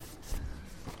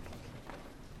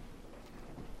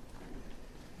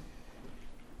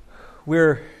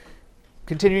We're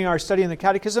continuing our study in the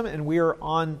Catechism, and we are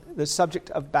on the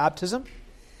subject of baptism.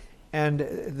 And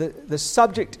the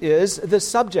subject is the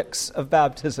subjects of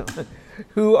baptism.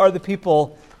 Who are the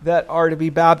people that are to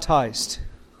be baptized?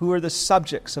 Who are the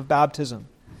subjects of baptism?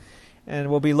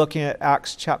 And we'll be looking at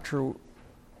Acts chapter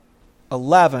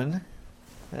 11.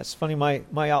 That's funny,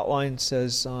 my outline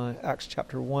says Acts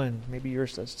chapter 1. Maybe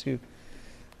yours does too.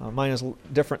 Mine is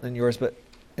different than yours, but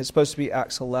it's supposed to be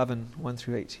Acts 11, 1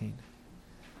 through 18.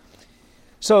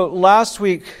 So last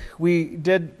week we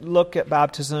did look at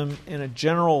baptism in a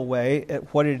general way,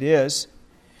 at what it is.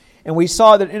 And we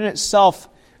saw that in itself,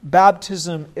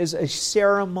 baptism is a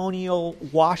ceremonial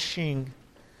washing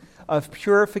of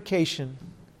purification,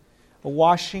 a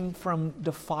washing from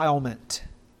defilement.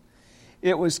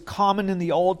 It was common in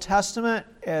the Old Testament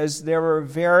as there were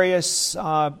various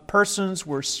persons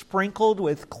were sprinkled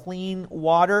with clean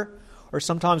water, or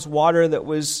sometimes water that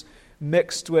was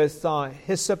mixed with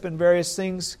hyssop and various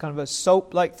things, kind of a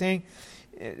soap-like thing,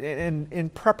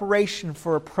 in preparation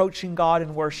for approaching God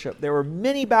in worship. There were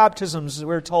many baptisms,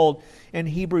 we're told, in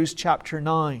Hebrews chapter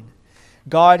 9.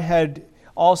 God had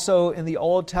also in the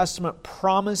Old Testament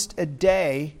promised a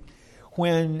day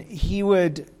when He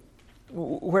would,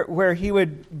 where He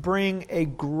would bring a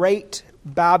great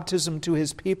baptism to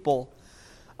His people,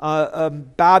 a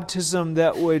baptism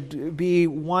that would be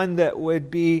one that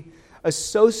would be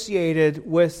associated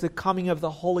with the coming of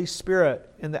the Holy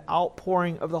Spirit and the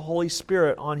outpouring of the Holy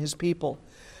Spirit on His people.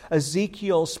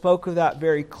 Ezekiel spoke of that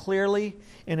very clearly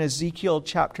in Ezekiel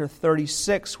chapter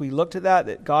 36. We looked at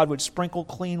that God would sprinkle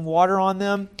clean water on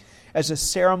them as a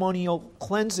ceremonial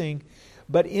cleansing,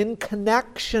 but in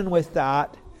connection with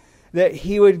that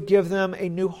He would give them a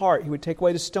new heart. He would take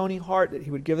away the stony heart, that He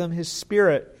would give them His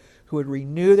Spirit who would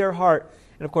renew their heart.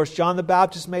 And of course, John the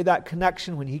Baptist made that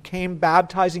connection when he came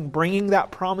baptizing, bringing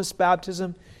that promised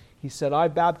baptism. He said, I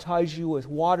baptize you with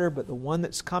water, but the one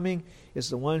that's coming is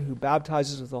the one who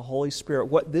baptizes with the Holy Spirit.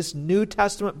 What this New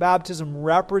Testament baptism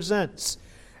represents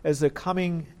as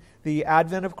the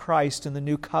advent of Christ and the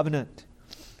new covenant.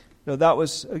 So that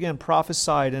was, again,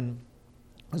 prophesied in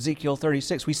Ezekiel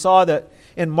 36. We saw that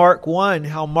in Mark 1,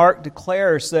 how Mark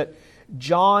declares that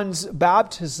John's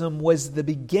baptism was the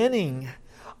beginning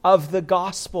of the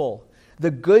gospel, the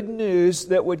good news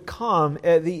that would come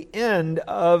at the end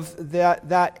of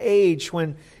that age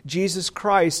when Jesus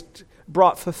Christ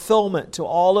brought fulfillment to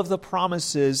all of the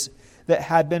promises that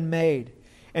had been made.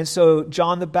 And so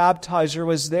John the Baptizer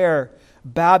was there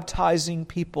baptizing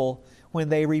people when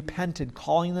they repented,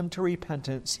 calling them to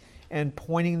repentance and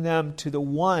pointing them to the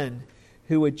one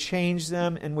who would change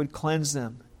them and would cleanse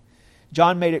them.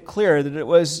 John made it clear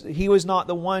that he was not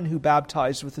the one who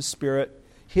baptized with the Spirit.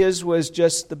 His was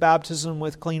just the baptism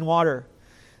with clean water.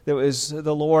 That was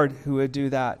the Lord who would do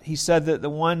that. He said that the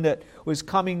one that was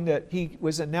coming, that He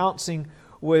was announcing,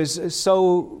 was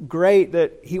so great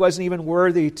that He wasn't even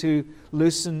worthy to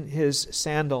loosen His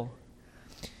sandal.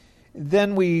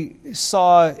 Then we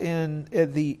saw then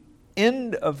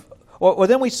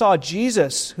we saw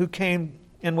Jesus, who came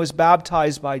and was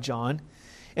baptized by John,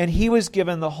 and He was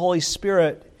given the Holy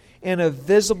Spirit in a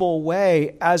visible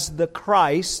way as the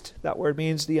Christ. That word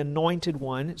means the anointed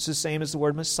one. It's the same as the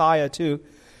word Messiah too.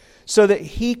 So that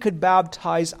He could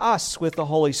baptize us with the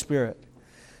Holy Spirit.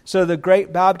 So the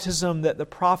great baptism that the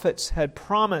prophets had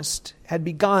promised had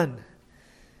begun.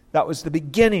 That was the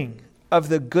beginning of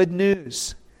the good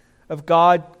news of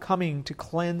God coming to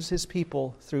cleanse His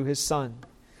people through His Son.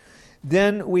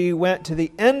 Then we went to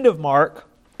the end of Mark,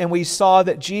 and we saw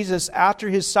that Jesus, after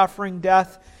His suffering,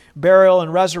 death, burial,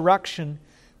 and resurrection,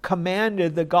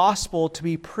 commanded the gospel to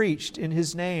be preached in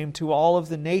His name to all of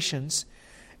the nations,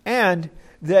 and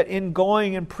that in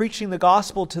going and preaching the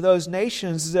gospel to those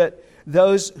nations, that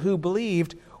those who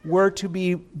believed were to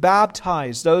be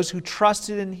baptized. Those who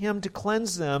trusted in Him to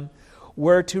cleanse them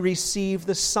were to receive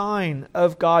the sign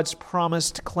of God's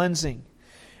promised cleansing.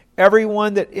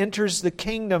 Everyone that enters the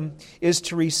kingdom is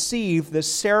to receive the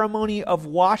ceremony of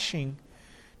washing,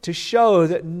 to show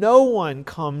that no one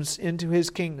comes into His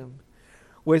kingdom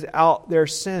without their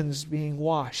sins being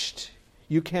washed.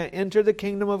 You can't enter the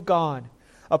kingdom of God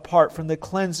apart from the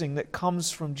cleansing that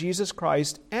comes from Jesus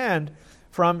Christ and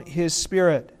from His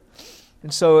Spirit.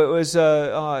 And so it was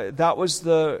that was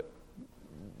the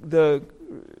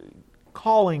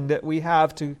calling that we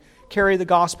have to carry the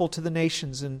gospel to the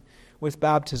nations and with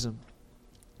baptism.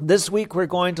 This week we're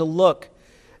going to look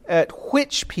at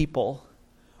which people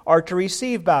are to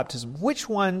receive baptism. Which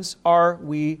ones are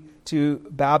we to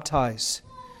baptize?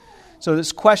 So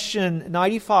this question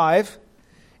 95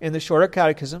 in the Shorter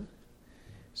Catechism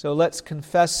So let's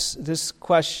confess this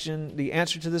question, the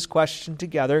answer to this question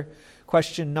together.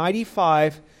 Question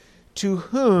 95, to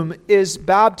whom is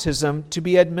baptism to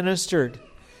be administered?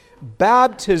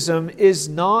 Baptism is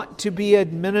not to be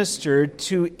administered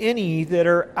to any that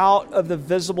are out of the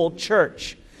visible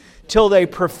church till they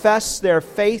profess their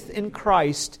faith in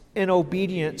Christ in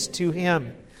obedience to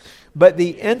Him. But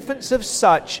the infants of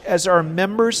such as are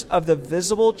members of the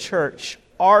visible church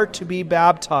are to be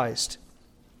baptized.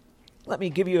 Let me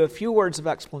give you a few words of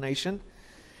explanation.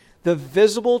 The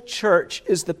visible church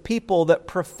is the people that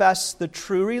profess the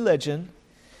true religion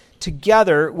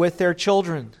together with their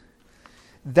children.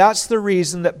 That's the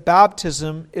reason that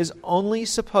baptism is only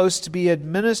supposed to be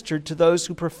administered to those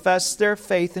who profess their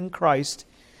faith in Christ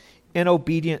in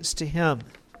obedience to Him,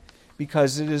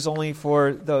 because it is only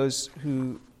for those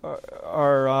who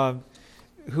are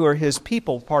His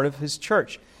people, part of His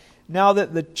church. Now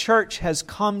that the church has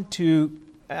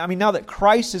now that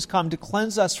Christ has come to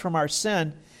cleanse us from our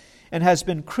sin and has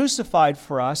been crucified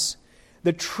for us,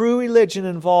 the true religion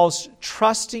involves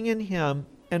trusting in Him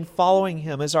and following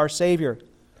Him as our Savior.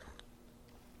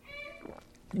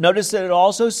 Notice that it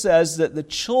also says that the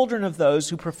children of those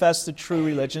who profess the true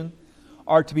religion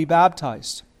are to be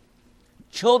baptized.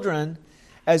 Children,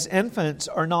 as infants,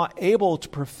 are not able to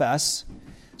profess,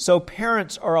 so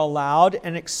parents are allowed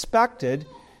and expected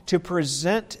to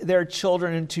present their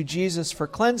children into Jesus for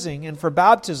cleansing and for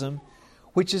baptism,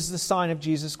 which is the sign of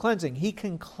Jesus' cleansing. He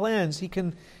can cleanse, He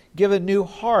can give a new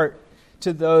heart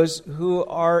to those who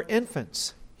are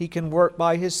infants. He can work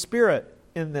by His Spirit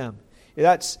in them.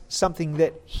 That's something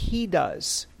that He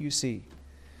does, you see.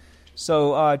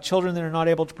 So children that are not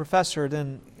able to profess are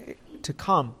then to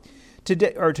come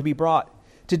today, or to be brought.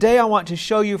 Today I want to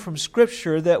show you from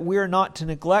Scripture that we are not to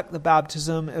neglect the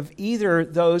baptism of either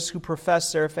those who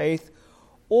profess their faith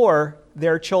or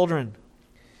their children.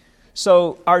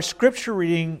 So our Scripture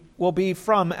reading will be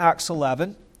from Acts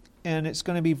 11, and it's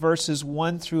going to be verses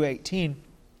 1 through 18.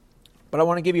 But I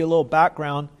want to give you a little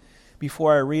background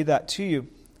before I read that to you.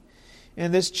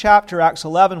 In this chapter, Acts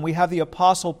 11, we have the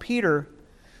Apostle Peter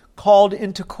called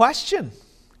into question.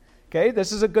 Okay,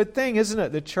 this is a good thing, isn't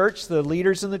it? The church, the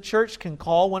leaders in the church can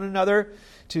call one another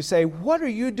to say, what are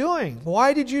you doing?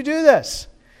 Why did you do this?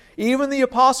 Even the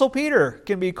Apostle Peter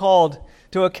can be called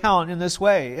to account in this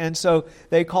way. And so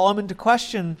they call him into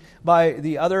question by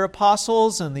the other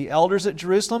apostles and the elders at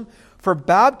Jerusalem for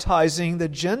baptizing the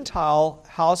Gentile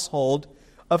household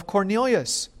of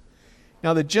Cornelius.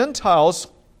 Now the Gentiles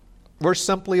were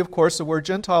simply, of course, the word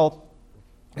Gentile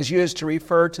is used to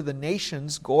refer to the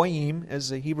nations, goyim is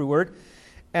the Hebrew word,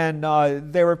 and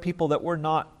they were people that were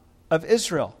not of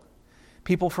Israel,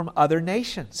 people from other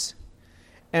nations.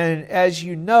 And as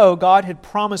you know, God had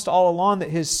promised all along that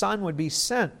His Son would be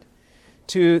sent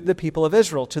to the people of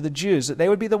Israel, to the Jews, that they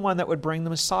would be the one that would bring the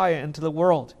Messiah into the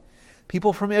world.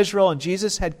 People from Israel, and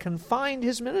Jesus had confined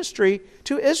His ministry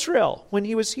to Israel when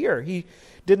He was here. He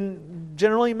didn't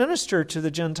generally minister to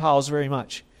the Gentiles very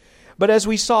much. But as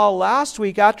we saw last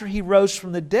week, after He rose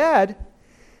from the dead,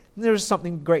 there was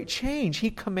something great change. He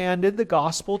commanded the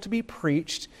gospel to be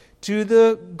preached to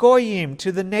the goyim,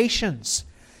 to the nations,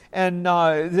 and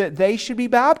that they should be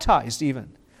baptized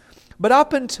even. But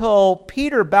up until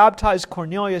Peter baptized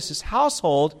Cornelius'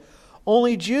 household,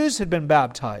 only Jews had been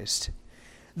baptized.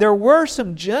 There were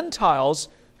some Gentiles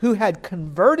who had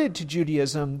converted to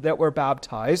Judaism that were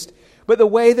baptized, but the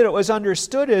way that it was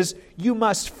understood is you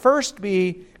must first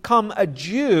become a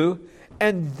Jew,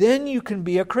 and then you can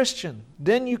be a Christian.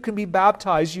 Then you can be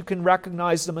baptized, you can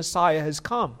recognize the Messiah has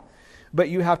come. But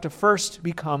you have to first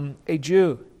become a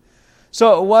Jew.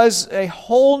 So it was a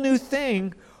whole new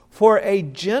thing for a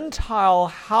Gentile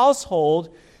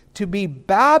household to be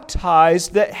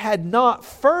baptized that had not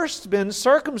first been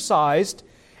circumcised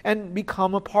and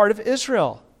become a part of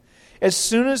Israel. As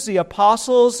soon as the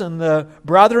apostles and the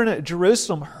brethren at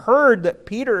Jerusalem heard that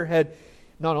Peter had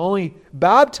not only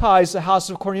baptized the house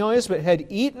of Cornelius, but had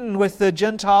eaten with the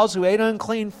Gentiles who ate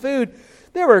unclean food,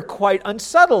 they were quite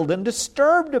unsettled and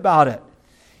disturbed about it.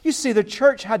 You see, the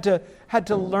church had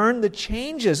to learn the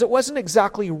changes. It wasn't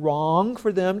exactly wrong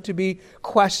for them to be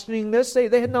questioning this.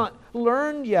 They had not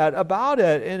learned yet about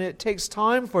it, and it takes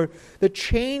time for the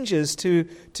changes to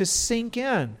sink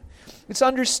in. It's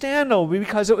understandable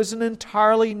because it was an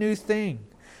entirely new thing.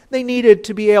 They needed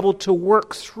to be able to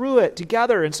work through it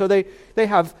together. And so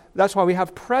that's why we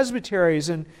have presbyteries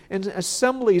and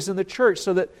assemblies in the church,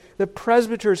 so that the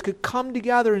presbyters could come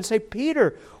together and say,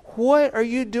 Peter, what are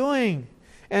you doing?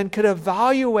 And could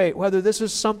evaluate whether this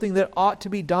is something that ought to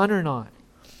be done or not.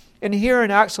 And here in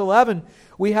Acts 11,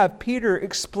 we have Peter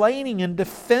explaining and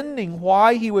defending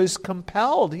why he was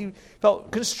compelled. He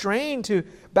felt constrained to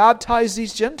baptize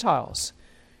these Gentiles.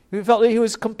 He felt that he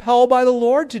was compelled by the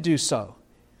Lord to do so.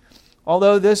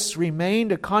 Although this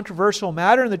remained a controversial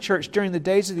matter in the church during the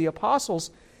days of the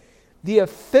apostles, the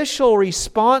official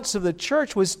response of the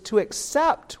church was to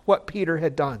accept what Peter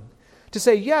had done. To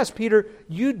say, yes, Peter,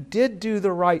 you did do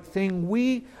the right thing.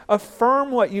 We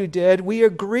affirm what you did. We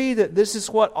agree that this is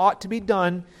what ought to be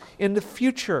done in the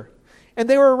future. And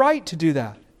they were right to do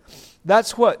that.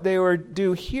 That's what they were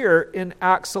do here in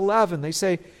Acts 11. They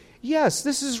say, yes,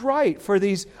 this is right for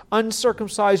these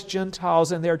uncircumcised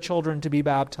Gentiles and their children to be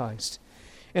baptized.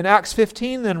 In Acts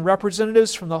 15, then,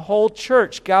 representatives from the whole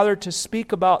church gathered to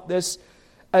speak about this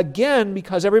again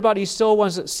because everybody still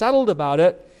wasn't settled about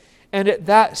it. And at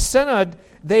that synod,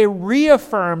 they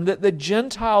reaffirmed that the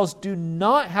Gentiles do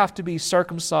not have to be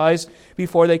circumcised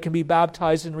before they can be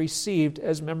baptized and received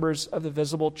as members of the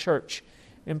visible church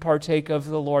and partake of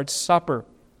the Lord's Supper.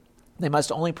 They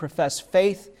must only profess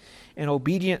faith and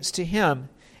obedience to Him,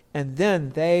 and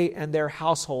then they and their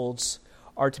households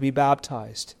are to be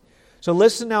baptized. So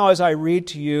listen now as I read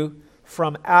to you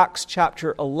from Acts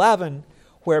chapter 11,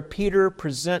 where Peter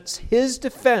presents his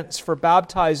defense for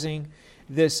baptizing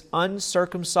this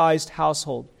uncircumcised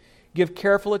household. Give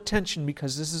careful attention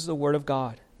because this is the Word of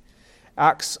God.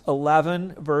 Acts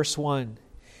 11, verse 1.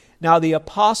 Now the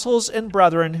apostles and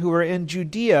brethren who were in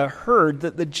Judea heard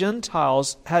that the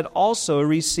Gentiles had also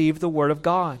received the Word of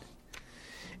God.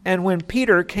 And when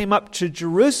Peter came up to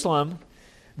Jerusalem,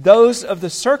 those of the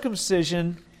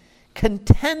circumcision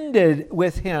contended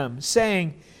with him,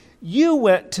 saying, "You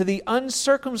went to the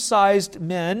uncircumcised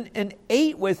men and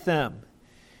ate with them."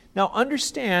 Now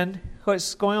understand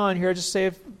what's going on here. Just say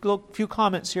a few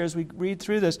comments here as we read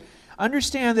through this.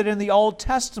 Understand that in the Old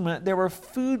Testament there were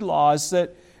food laws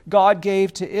that God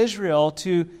gave to Israel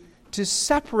to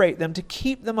separate them, to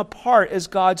keep them apart as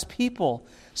God's people,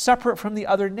 separate from the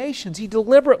other nations. He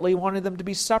deliberately wanted them to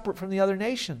be separate from the other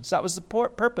nations. That was the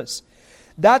purpose.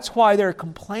 That's why they're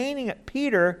complaining at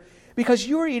Peter, because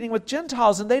you are eating with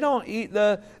Gentiles and they don't eat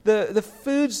the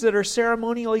foods that are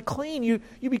ceremonially clean. You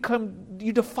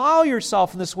defile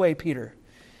yourself in this way, Peter.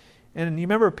 And you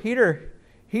remember Peter,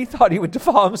 he thought he would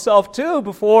defile himself too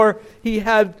before he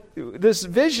had this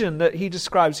vision that he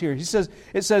describes here.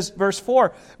 It says, verse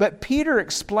 4, "But Peter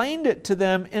explained it to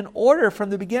them in order from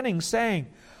the beginning, saying,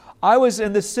 I was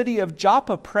in the city of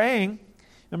Joppa praying."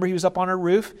 Remember, he was up on a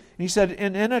roof, and he said,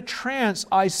 "And in a trance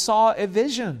I saw a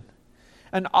vision,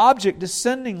 an object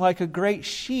descending like a great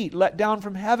sheet let down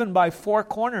from heaven by four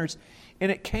corners, and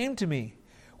it came to me.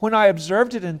 When I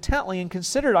observed it intently and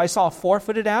considered, I saw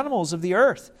four-footed animals of the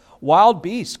earth, wild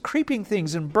beasts, creeping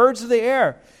things, and birds of the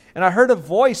air. And I heard a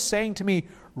voice saying to me,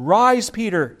 'Rise,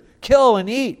 Peter, kill and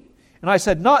eat.' And I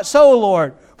said, 'Not so,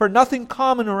 Lord, for nothing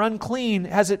common or unclean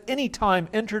has at any time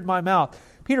entered my mouth.'"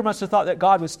 Peter must have thought that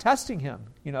God was testing him,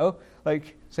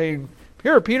 like saying,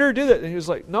 "Here, Peter, do that." And he was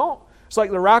like, "No." It's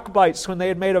like the Rechabites when they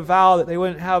had made a vow that they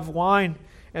wouldn't have wine.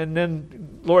 And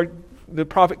then the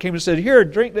prophet came and said, "Here,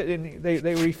 drink it." And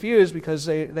they refused because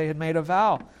they had made a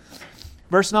vow.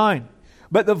 Verse 9,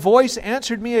 "But the voice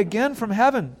answered me again from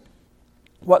heaven,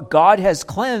 'What God has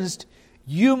cleansed,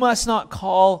 you must not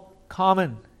call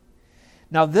common.'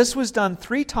 Now this was done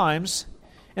 3 times,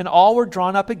 and all were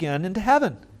drawn up again into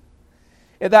heaven.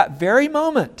 At that very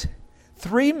moment,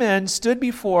 3 men stood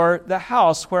before the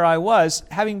house where I was,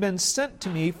 having been sent to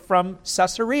me from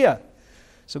Caesarea."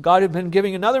 So God had been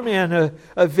giving another man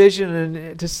a vision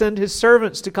and to send his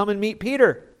servants to come and meet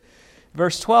Peter.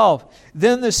 Verse 12,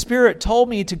 "Then the Spirit told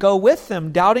me to go with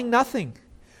them, doubting nothing.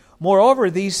 Moreover,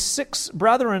 these 6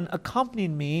 brethren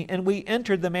accompanied me, and we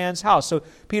entered the man's house." So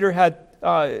Peter had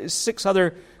 6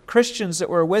 other Christians that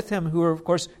were with him, who were, of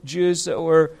course, Jews that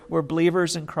were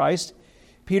believers in Christ.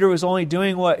 Peter was only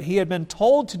doing what he had been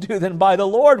told to do then by the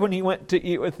Lord when he went to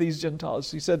eat with these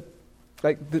Gentiles. He said,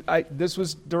 this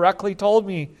was directly told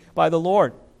me by the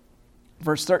Lord.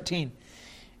 Verse 13,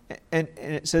 and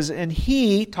it says, "And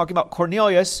he," talking about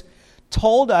Cornelius,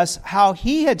 "told us how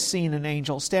he had seen an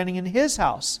angel standing in his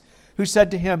house, who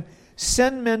said to him,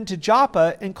 'Send men to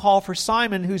Joppa and call for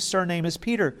Simon, whose surname is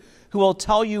Peter, who will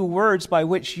tell you words by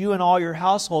which you and all your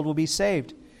household will be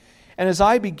saved.' And as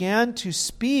I began to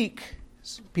speak,"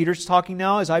 Peter's talking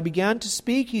now, "as I began to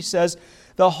speak," he says,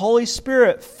 "the Holy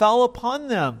Spirit fell upon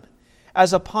them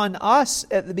as upon us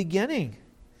at the beginning."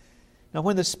 Now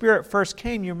when the Spirit first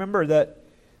came, you remember that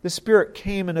the Spirit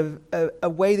came in a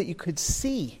way that you could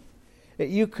see, that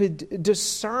you could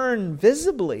discern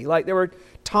visibly. Like there were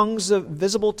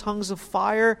visible tongues of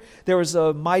fire. There was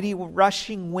a mighty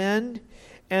rushing wind.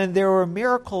 And there were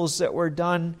miracles that were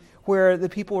done where the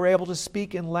people were able to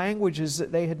speak in languages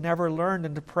that they had never learned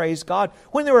and to praise God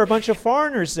when there were a bunch of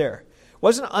foreigners there. It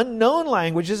wasn't unknown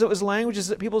languages. It was languages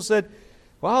that people said,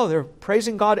 wow, they're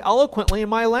praising God eloquently in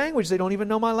my language. They don't even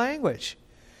know my language.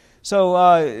 So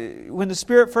when the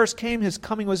Spirit first came, His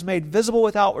coming was made visible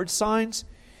with outward signs.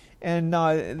 And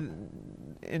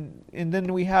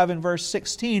then we have in verse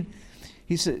 16,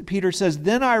 Peter says,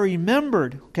 then I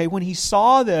remembered, okay, when he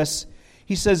saw this,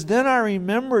 he says, then I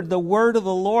remembered the word of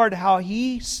the Lord, how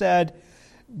He said,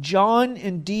 John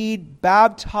indeed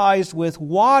baptized with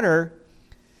water,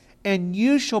 and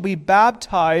you shall be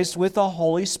baptized with the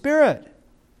Holy Spirit.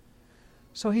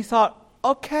 So he thought,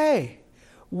 okay,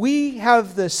 we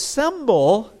have the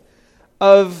symbol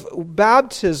of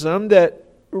baptism that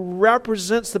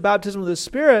represents the baptism of the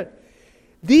Spirit.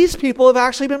 These people have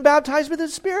actually been baptized with the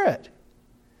Spirit.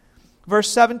 Verse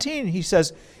 17, he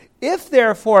says, if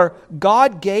therefore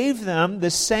God gave them the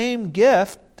same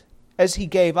gift as He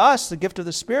gave us, the gift of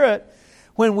the Spirit,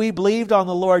 when we believed on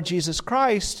the Lord Jesus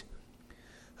Christ,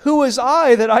 who was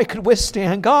I that I could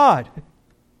withstand God?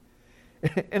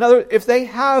 In other words, if they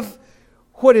have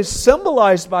what is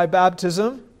symbolized by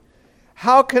baptism,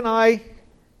 how can I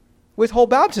withhold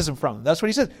baptism from them? That's what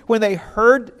he says. When they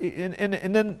heard,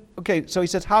 and then, okay, so he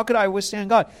says, how could I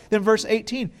withstand God? Then verse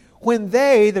 18, when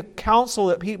they, the council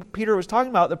that Peter was talking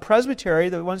about, the presbytery,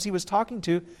 the ones he was talking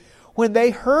to, when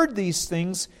they heard these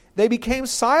things, they became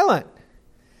silent.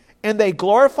 And they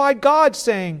glorified God,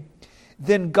 saying,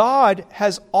 then God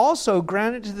has also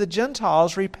granted to the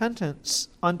Gentiles repentance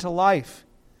unto life.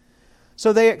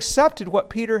 So they accepted what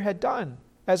Peter had done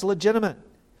as legitimate.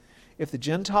 If the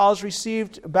Gentiles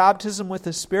received baptism with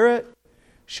the Spirit,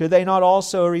 should they not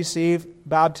also receive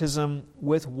baptism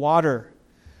with water?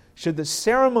 Should the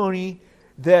ceremony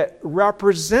that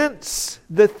represents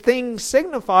the thing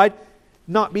signified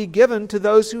not be given to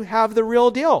those who have the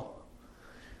real deal?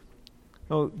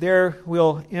 Oh, there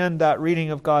we'll end that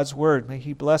reading of God's Word. May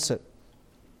He bless it.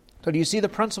 So do you see the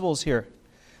principles here?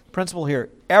 Principle here.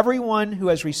 Everyone who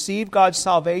has received God's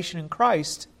salvation in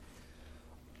Christ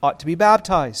ought to be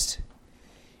baptized.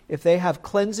 If they have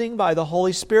cleansing by the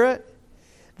Holy Spirit,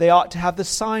 they ought to have the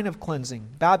sign of cleansing,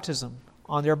 baptism,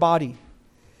 on their body.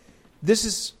 This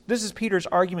is Peter's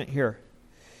argument here.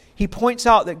 He points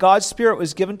out that God's Spirit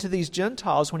was given to these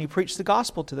Gentiles when He preached the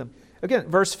gospel to them. Again,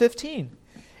 verse 15.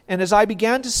 And as I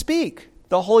began to speak,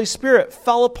 the Holy Spirit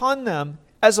fell upon them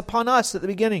as upon us at the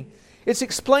beginning. It's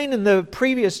explained in the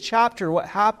previous chapter what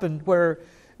happened, where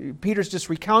Peter's just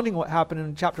recounting what happened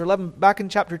in chapter 11. Back in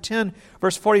chapter 10,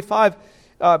 verse 45,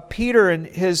 Peter and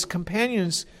his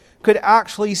companions could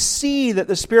actually see that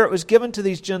the Spirit was given to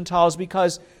these Gentiles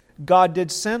because God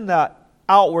did send that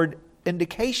outward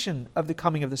indication of the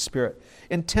coming of the Spirit.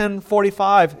 In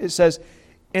 10:45 it says,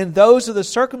 and those of the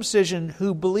circumcision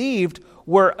who believed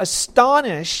were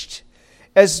astonished,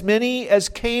 as many as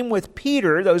came with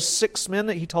Peter, those 6 men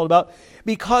that he told about,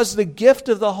 because the gift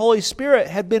of the Holy Spirit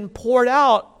had been poured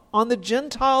out on the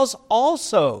Gentiles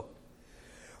also.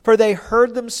 For they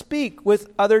heard them speak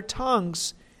with other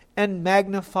tongues and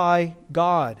magnify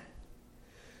God.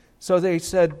 So they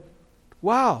said,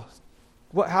 wow,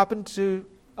 what happened to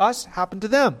us happened to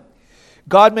them.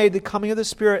 God made the coming of the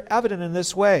Spirit evident in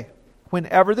this way.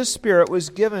 Whenever the Spirit was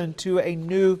given to a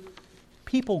new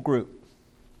people group.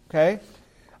 Okay?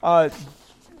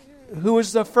 Who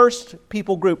was the first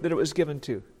people group that it was given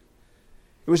to?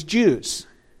 It was Jews.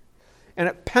 And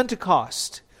at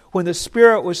Pentecost, when the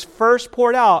Spirit was first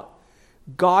poured out,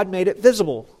 God made it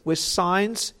visible with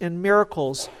signs and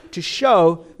miracles to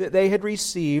show that they had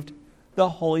received the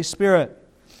Holy Spirit.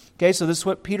 Okay, so this is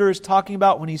what Peter is talking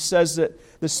about when he says that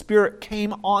the Spirit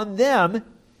came on them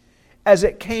as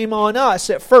it came on us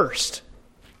at first.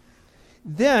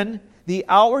 Then the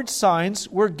outward signs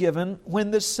were given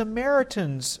when the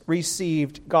Samaritans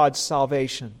received God's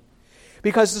salvation.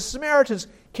 Because the Samaritans,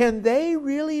 can they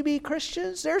really be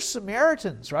Christians? They're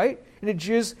Samaritans, right? And the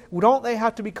Jews, don't they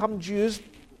have to become Jews,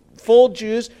 full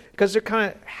Jews? Because they're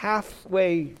kind of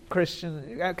halfway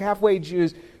Christian, halfway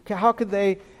Jews. How could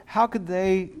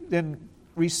they then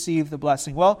receive the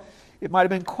blessing? Well, it might have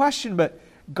been questioned, but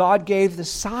God gave the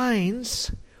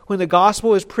signs when the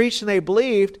gospel was preached and they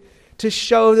believed to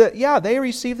show that, yeah, they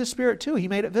received the Spirit too. He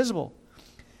made it visible.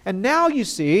 And now you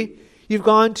see, you've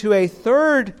gone to a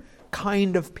third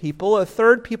kind of people, a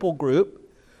third people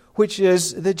group, which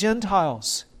is the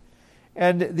Gentiles.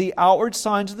 And the outward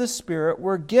signs of the Spirit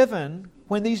were given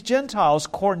when these Gentiles,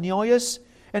 Cornelius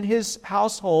and his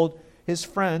household, his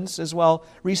friends as well,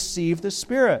 received the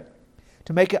Spirit,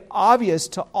 to make it obvious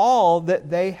to all that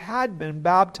they had been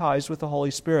baptized with the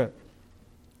Holy Spirit.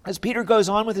 As Peter goes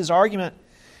on with his argument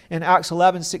in Acts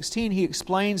 11:16, he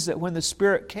explains that when the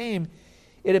Spirit came,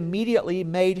 it immediately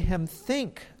made him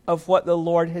think of what the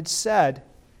Lord had said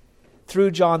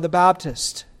through John the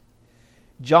Baptist.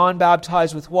 John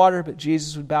baptized with water, but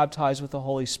Jesus would baptize with the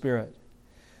Holy Spirit.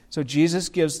 So Jesus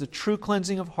gives the true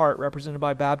cleansing of heart represented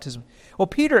by baptism. Well,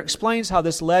 Peter explains how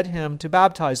this led him to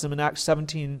baptize them in Acts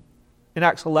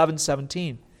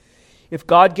 11:17. If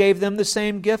God gave them the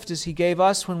same gift as He gave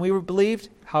us when we were believed,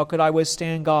 how could I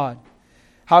withstand God?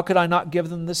 How could I not give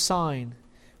them the sign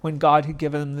when God had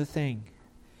given them the thing?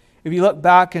 If you look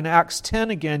back in Acts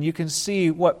 10 again, you can see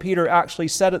what Peter actually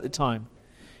said at the time.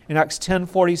 In Acts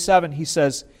 10:47, he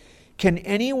says, "Can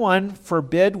anyone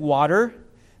forbid water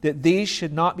that these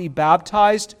should not be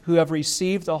baptized who have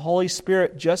received the Holy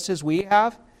Spirit just as we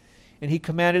have?" And he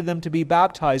commanded them to be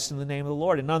baptized in the name of the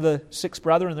Lord. And none of the 6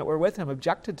 brethren that were with him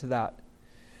objected to that.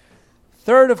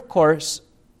 Third, of course,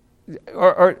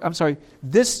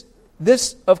 this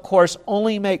of course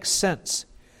only makes sense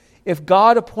if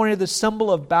God appointed the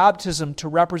symbol of baptism to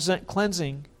represent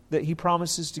cleansing that He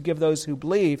promises to give those who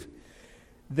believe.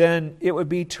 Then it would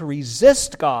be to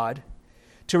resist God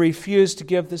to refuse to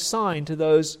give the sign to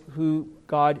those who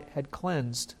God had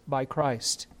cleansed by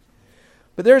Christ.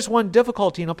 But there's one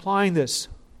difficulty in applying this.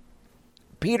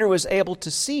 Peter was able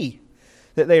to see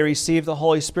that they received the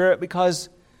Holy Spirit because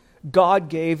God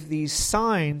gave these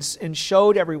signs and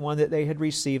showed everyone that they had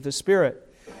received the Spirit.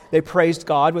 They praised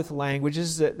God with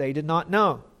languages that they did not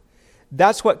know.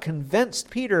 That's what convinced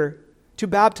Peter to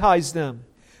baptize them.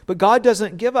 But God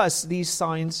doesn't give us these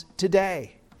signs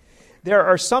today. There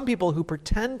are some people who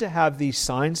pretend to have these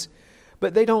signs,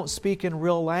 but they don't speak in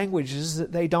real languages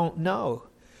that they don't know.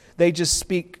 They just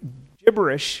speak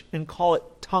gibberish and call it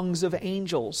tongues of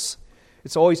angels.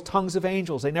 It's always tongues of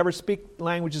angels. They never speak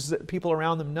languages that people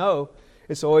around them know.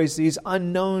 It's always these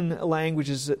unknown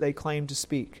languages that they claim to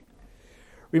speak.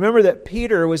 Remember that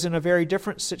Peter was in a very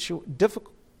different situation.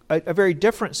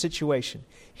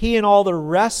 He and all the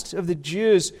rest of the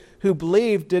Jews who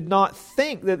believed did not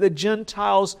think that the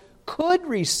Gentiles could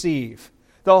receive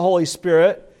the Holy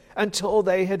Spirit until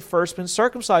they had first been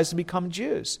circumcised and become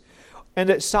Jews. And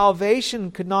that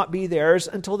salvation could not be theirs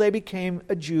until they became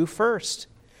a Jew first.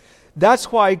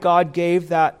 That's why God gave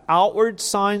that outward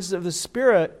signs of the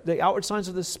Spirit,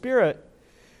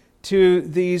 to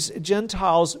these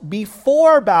Gentiles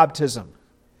before baptism.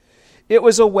 It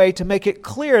was a way to make it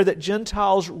clear that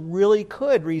Gentiles really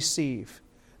could receive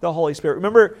the Holy Spirit.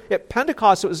 Remember, at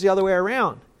Pentecost, it was the other way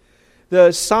around.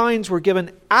 The signs were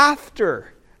given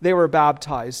after they were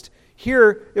baptized.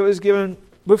 Here, it was given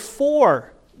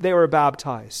before they were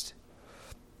baptized.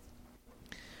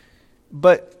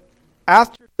 But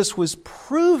after this was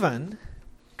proven,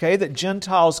 that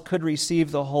Gentiles could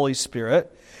receive the Holy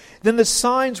Spirit, then the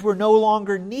signs were no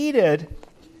longer needed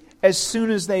as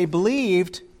soon as they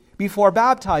believed before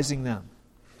baptizing them.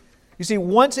 You see,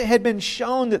 once it had been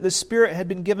shown that the Spirit had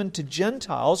been given to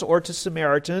Gentiles or to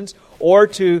Samaritans or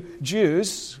to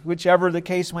Jews, whichever the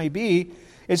case may be,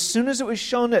 as soon as it was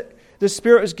shown that the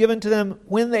Spirit was given to them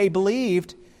when they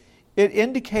believed, it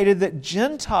indicated that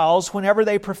Gentiles, whenever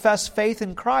they profess faith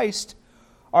in Christ,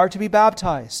 are to be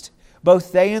baptized,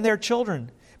 both they and their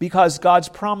children, because God's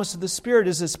promise of the Spirit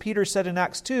is, as Peter said in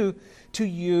Acts 2, to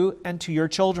you and to your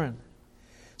children.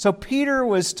 So Peter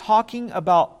was talking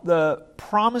about the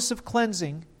promise of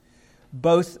cleansing,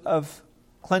 both of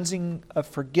cleansing of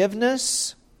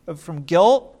forgiveness from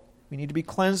guilt. We need to be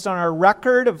cleansed on our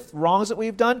record of wrongs that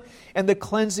we've done, and the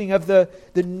cleansing of the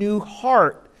new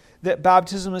heart that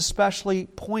baptism especially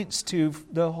points to,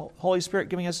 the Holy Spirit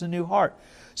giving us a new heart.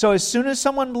 So as soon as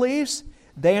someone believes,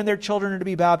 they and their children are to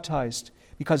be baptized,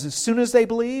 because as soon as they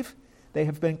believe, they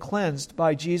have been cleansed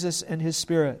by Jesus and His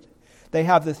Spirit. They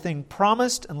have the thing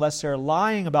promised unless they're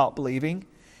lying about believing,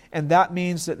 and that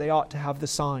means that they ought to have the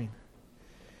sign.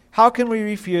 How can we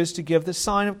refuse to give the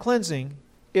sign of cleansing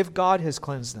if God has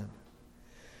cleansed them?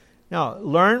 Now,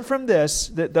 learn from this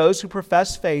that those who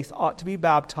profess faith ought to be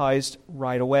baptized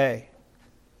right away.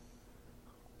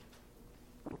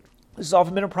 This has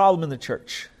often been a problem in the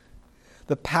church.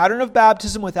 The pattern of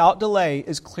baptism without delay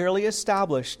is clearly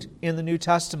established in the New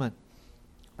Testament.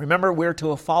 Remember, we're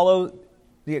to follow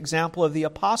the example of the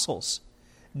apostles,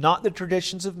 not the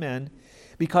traditions of men,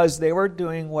 because they were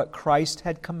doing what Christ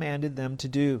had commanded them to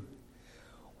do.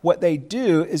 What they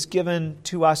do is given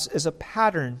to us as a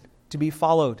pattern to be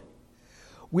followed.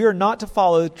 We are not to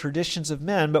follow the traditions of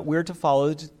men, but we're to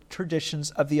follow the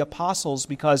traditions of the apostles,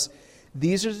 because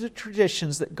these are the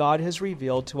traditions that God has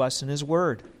revealed to us in His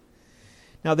Word.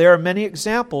 Now, there are many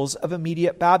examples of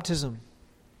immediate baptism.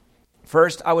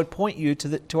 First, I would point you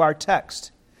to our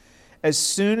text. As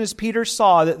soon as Peter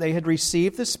saw that they had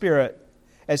received the Spirit,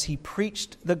 as he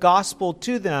preached the gospel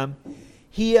to them,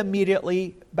 he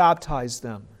immediately baptized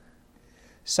them.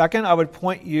 Second, I would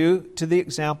point you to the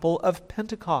example of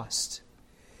Pentecost.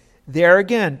 There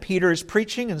again, Peter is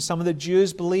preaching, and some of the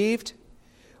Jews believed.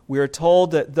 We are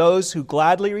told that those who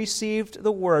gladly received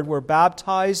the word were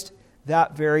baptized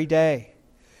that very day.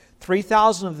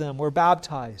 3,000 of them were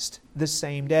baptized the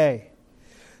same day.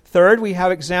 Third, we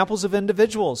have examples of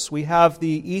individuals. We have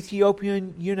the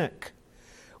Ethiopian eunuch.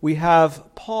 We have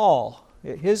Paul,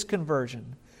 his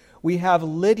conversion. We have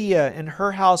Lydia and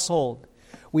her household.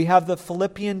 We have the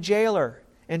Philippian jailer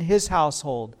and his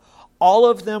household. All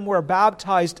of them were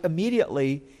baptized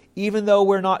immediately, even though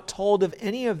we're not told of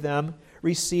any of them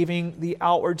receiving the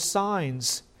outward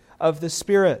signs of the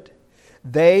Spirit.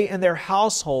 They and their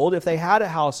household, if they had a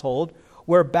household,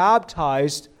 were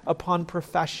baptized upon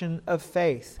profession of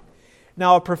faith.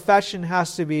 Now, a profession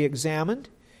has to be examined,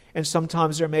 and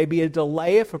sometimes there may be a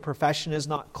delay if a profession is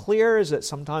not clear, as it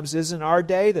sometimes is in our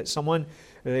day, that someone,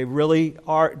 do they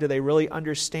really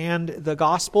understand the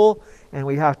gospel? And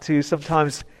we have to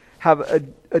sometimes have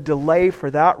a delay for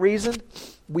that reason.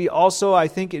 We also, I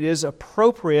think it is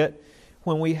appropriate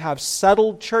when we have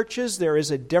settled churches. There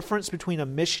is a difference between a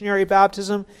missionary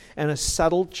baptism and a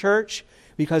settled church,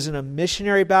 because in a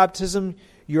missionary baptism,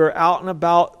 you're out and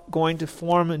about going to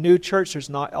form a new church. There's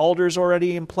not elders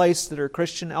already in place that are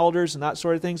Christian elders and that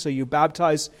sort of thing. So you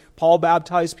baptize, Paul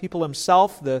baptized people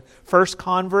himself, the first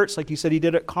converts, like he said he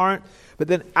did at Corinth. But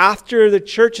then after the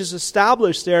church is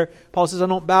established there, Paul says, I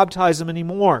don't baptize them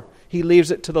anymore. He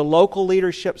leaves it to the local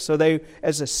leadership, so they,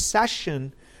 as a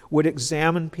session, would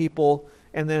examine people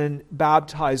and then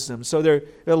baptize them. So they're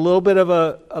a little bit of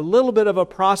a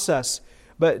process,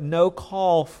 but no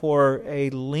call for a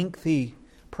lengthy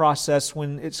process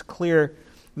when it's clear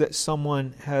that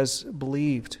someone has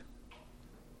believed.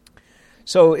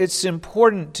 So it's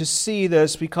important to see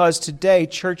this, because today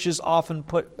churches often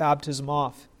put baptism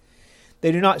off.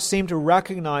 They do not seem to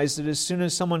recognize that as soon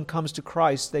as someone comes to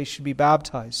Christ, they should be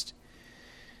baptized.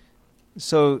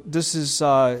 So this is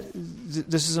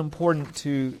important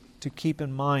to keep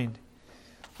in mind.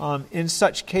 In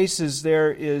such cases,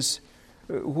 there is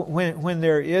when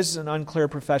there is an unclear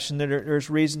profession, there's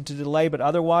reason to delay, but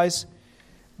otherwise,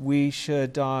 we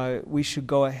should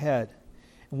go ahead.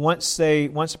 Once a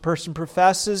person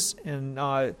professes and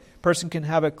a person can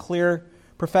have a clear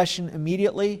profession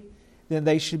immediately, then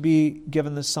they should be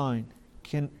given the sign.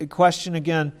 A question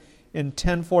again in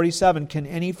 1047: can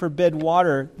any forbid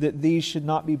water that these should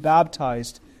not be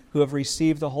baptized who have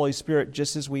received the Holy Spirit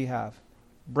just as we have?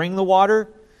 Bring the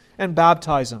water and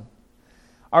baptize them.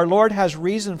 Our Lord has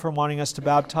reason for wanting us to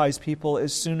baptize people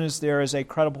as soon as there is a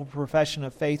credible profession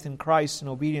of faith in Christ and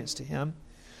obedience to Him.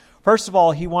 First of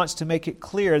all, He wants to make it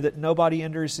clear that nobody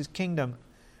enters His kingdom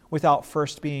without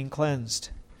first being cleansed.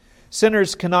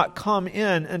 Sinners cannot come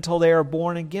in until they are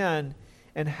born again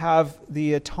and have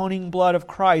the atoning blood of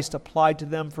Christ applied to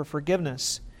them for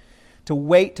forgiveness. To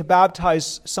wait to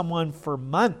baptize someone for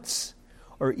months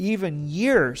or even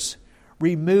years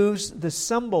removes the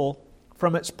symbol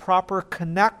from its proper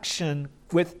connection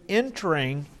with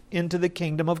entering into the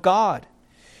kingdom of God.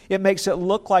 It makes it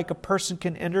look like a person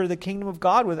can enter the kingdom of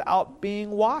God without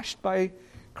being washed by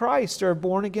Christ or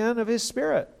born again of His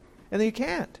Spirit. And you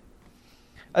can't.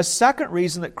 A second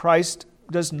reason that Christ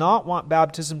does not want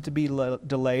baptism to be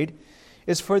delayed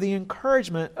is for the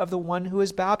encouragement of the one who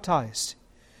is baptized.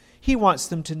 He wants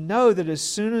them to know that as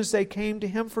soon as they came to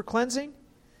Him for cleansing,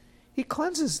 He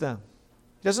cleanses them.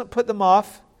 He doesn't put them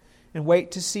off and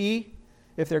wait to see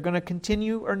if they're going to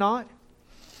continue or not.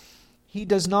 He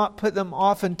does not put them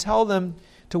off and tell them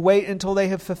to wait until they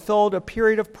have fulfilled a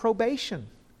period of probation,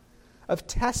 of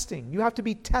testing. You have to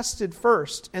be tested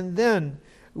first, and then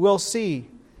we'll see.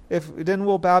 Then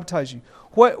we'll baptize you.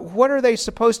 What are they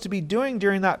supposed to be doing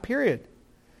during that period?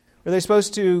 Are they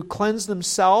supposed to cleanse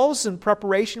themselves in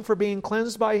preparation for being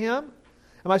cleansed by Him?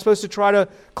 Am I supposed to try to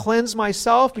cleanse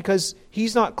myself because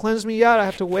He's not cleansed me yet? I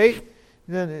have to wait.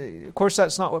 Then, of course,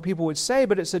 that's not what people would say,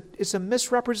 but it's a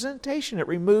misrepresentation. It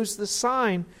removes the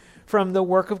sign from the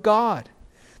work of God.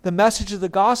 The message of the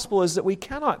gospel is that we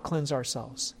cannot cleanse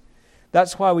ourselves.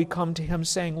 That's why we come to Him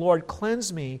saying, Lord,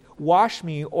 cleanse me, wash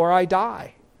me, or I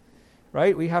die.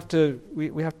 Right? We have to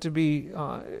be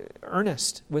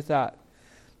earnest with that.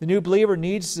 The new believer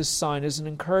needs this sign as an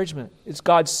encouragement. It's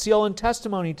God's seal and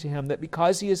testimony to him that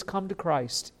because he has come to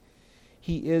Christ,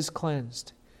 he is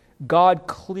cleansed. God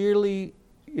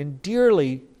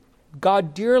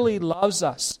dearly loves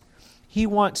us. He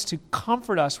wants to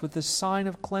comfort us with the sign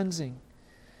of cleansing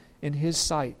in His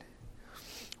sight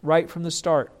right from the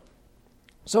start.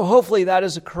 So hopefully that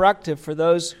is a corrective for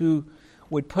those who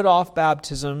would put off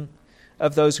baptism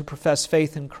of those who profess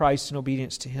faith in Christ and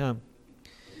obedience to Him.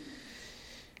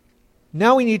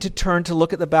 Now we need to turn to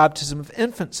look at the baptism of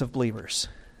infants of believers.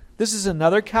 This is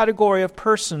another category of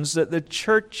persons that the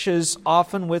churches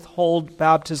often withhold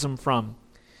baptism from.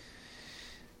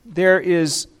 There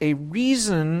is a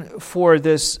reason for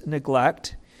this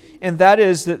neglect, and that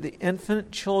is that the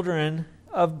infant children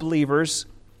of believers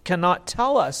cannot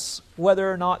tell us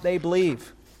whether or not they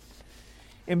believe.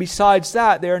 And besides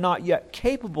that, they are not yet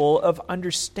capable of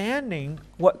understanding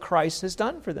what Christ has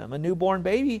done for them. A newborn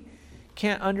baby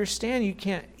can't understand. You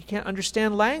can't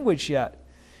understand language yet,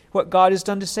 what God has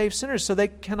done to save sinners. So they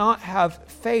cannot have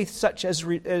faith such as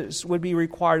would be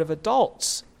required of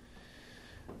adults.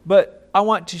 But I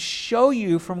want to show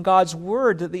you from God's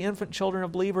Word that the infant children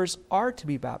of believers are to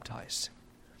be baptized.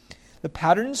 The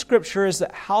pattern in Scripture is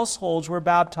that households were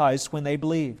baptized when they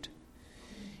believed.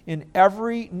 In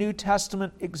every New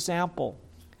Testament example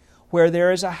where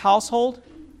there is a household,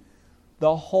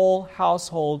 the whole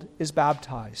household is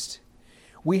baptized.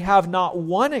 We have not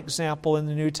one example in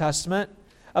the New Testament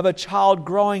of a child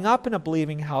growing up in a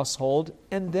believing household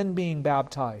and then being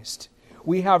baptized.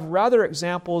 We have rather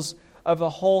examples of a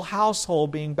whole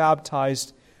household being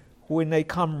baptized when they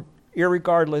come,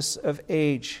 irregardless of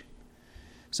age.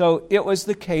 So it was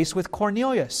the case with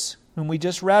Cornelius, whom we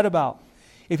just read about.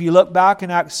 If you look back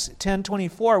in Acts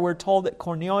 10:24, we're told that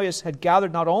Cornelius had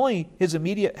gathered not only his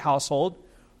immediate household,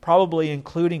 probably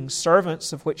including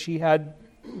servants, of which he had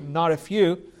not a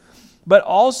few, but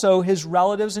also his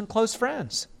relatives and close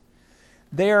friends.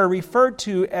 They are referred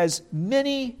to as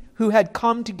many who had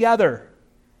come together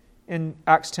in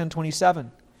Acts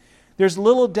 10:27. There's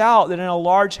little doubt that in a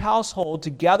large household,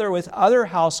 together with other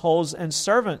households and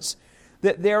servants,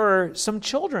 that there were some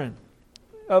children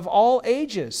of all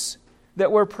ages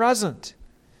that were present.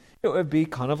 It would be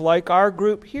kind of like our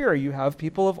group here. You have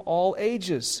people of all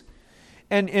ages.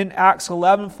 And in Acts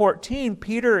 11:14,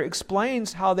 Peter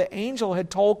explains how the angel had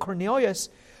told Cornelius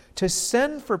to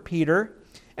send for Peter,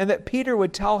 and that Peter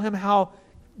would tell him how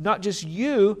not just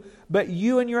you, but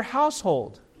you and your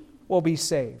household will be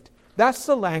saved. That's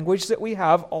the language that we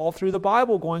have all through the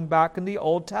Bible, going back in the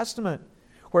Old Testament,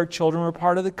 where children were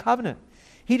part of the covenant.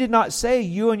 He did not say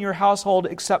you and your household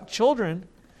except children,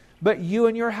 but you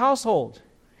and your household.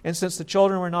 And since the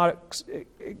children were not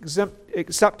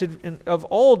accepted of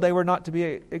old, they were not to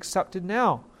be accepted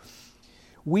now.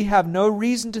 We have no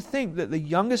reason to think that the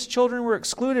youngest children were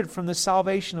excluded from the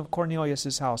salvation of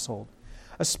Cornelius' household,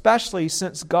 especially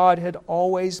since God had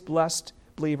always blessed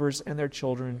believers and their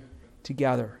children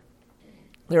together.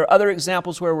 There are other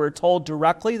examples where we're told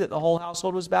directly that the whole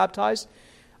household was baptized.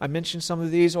 I mentioned some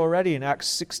of these already. In Acts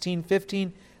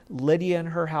 16:15, Lydia and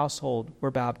her household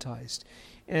were baptized.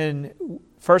 In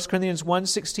 1 Corinthians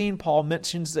 1:16, Paul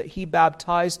mentions that he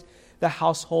baptized the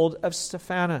household of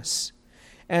Stephanas.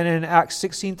 And in Acts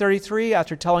 16:33,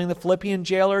 after telling the Philippian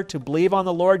jailer to believe on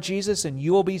the Lord Jesus and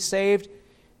you will be saved,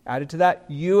 added to that,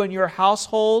 you and your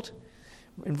household.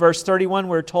 In verse 31,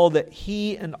 we're told that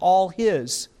he and all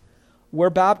his were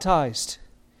baptized.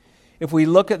 If we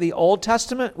look at the Old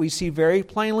Testament, we see very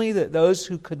plainly that those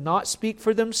who could not speak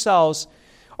for themselves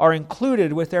are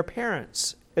included with their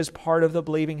parents as part of the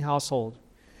believing household.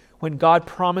 When God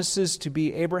promises to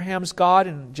be Abraham's God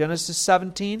in Genesis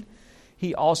 17,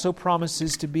 He also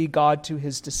promises to be God to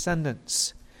his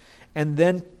descendants. And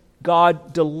then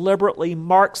God deliberately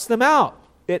marks them out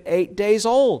at 8 days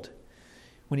old.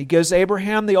 When He gives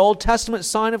Abraham the Old Testament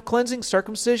sign of cleansing,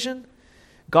 circumcision,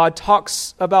 God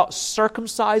talks about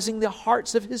circumcising the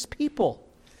hearts of His people.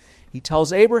 He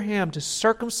tells Abraham to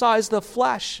circumcise the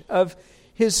flesh of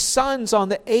his sons on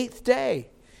the 8th day.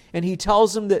 And He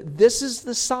tells them that this is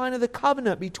the sign of the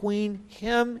covenant between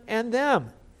Him and them.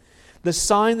 The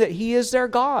sign that He is their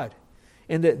God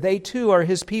and that they too are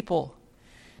His people.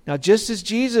 Now, just as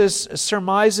Jesus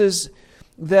surmises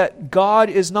that God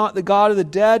is not the God of the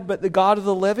dead, but the God of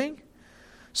the living,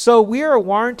 so we are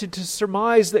warranted to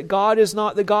surmise that God is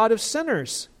not the God of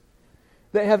sinners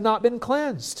that have not been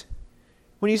cleansed.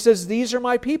 When He says, "These are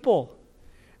my people,"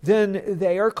 then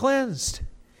they are cleansed.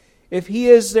 If He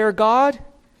is their God,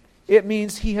 it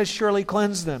means He has surely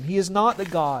cleansed them. He is not the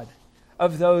God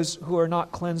of those who are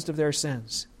not cleansed of their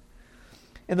sins,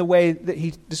 in the way that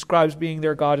He describes being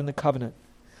their God in the covenant.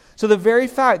 So the very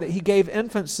fact that He gave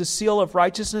infants the seal of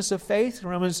righteousness of faith,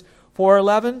 Romans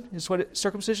 4:11 is what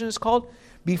circumcision is called,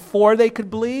 before they could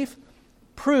believe,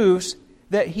 proves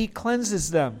that He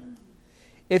cleanses them.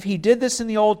 If He did this in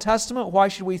the Old Testament, why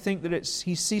should we think that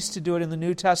He ceased to do it in the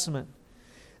New Testament?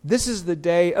 This is the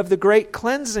day of the great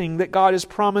cleansing that God has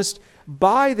promised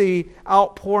by the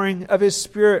outpouring of His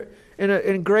Spirit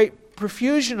in great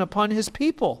profusion upon His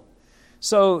people.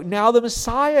 So now the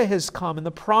Messiah has come, and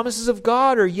the promises of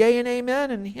God are yea and amen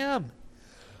in Him.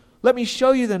 Let me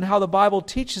show you then how the Bible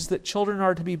teaches that children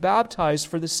are to be baptized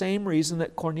for the same reason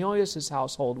that Cornelius'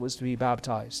 household was to be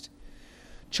baptized.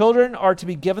 Children are to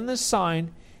be given this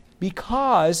sign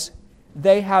because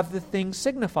they have the thing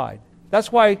signified.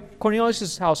 That's why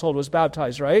Cornelius' household was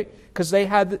baptized, right? Because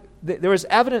there was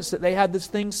evidence that they had this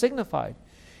thing signified.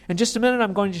 In just a minute,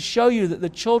 I'm going to show you that the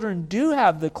children do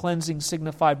have the cleansing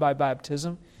signified by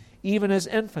baptism, even as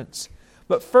infants.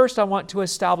 But first, I want to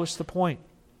establish the point.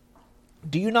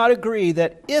 Do you not agree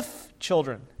that if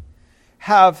children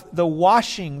have the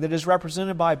washing that is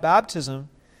represented by baptism,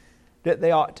 that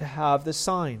they ought to have the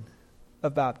sign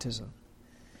of baptism?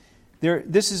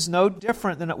 This is no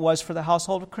different than it was for the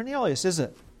household of Cornelius, is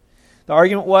it? The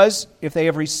argument was, if they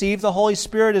have received the Holy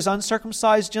Spirit as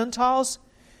uncircumcised Gentiles,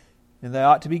 then they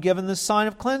ought to be given the sign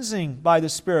of cleansing by the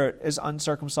Spirit as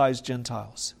uncircumcised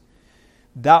Gentiles.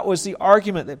 That was the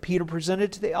argument that Peter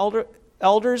presented to the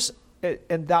elders,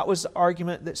 and that was the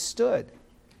argument that stood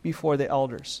before the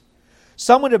elders.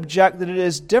 Some would object that it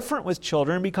is different with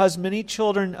children because many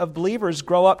children of believers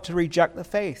grow up to reject the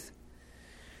faith.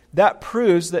 That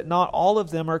proves that not all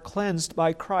of them are cleansed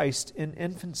by Christ in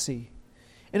infancy.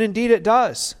 And indeed it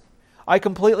does. I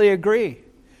completely agree.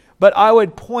 But I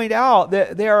would point out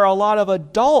that there are a lot of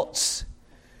adults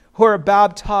who are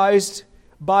baptized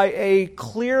by a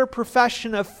clear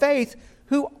profession of faith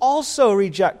who also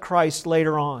reject Christ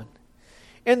later on.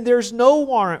 And there's no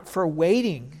warrant for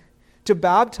waiting to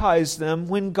baptize them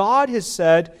when God has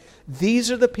said,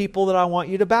 these are the people that I want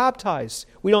you to baptize.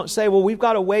 We don't say, well, we've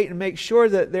got to wait and make sure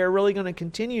that they're really going to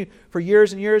continue for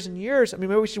years and years and years. I mean,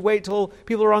 maybe we should wait till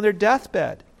people are on their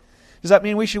deathbed. Does that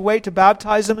mean we should wait to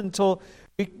baptize them until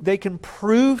they can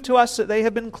prove to us that they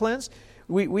have been cleansed?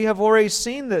 We have already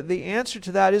seen that the answer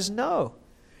to that is no.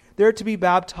 They're to be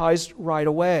baptized right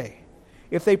away.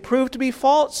 If they prove to be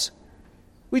false,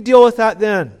 we deal with that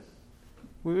then.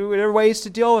 There are ways to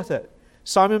deal with it.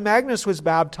 Simon Magnus was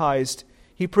baptized.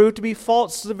 He proved to be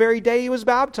false the very day he was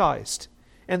baptized,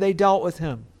 and they dealt with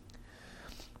him.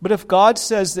 But if God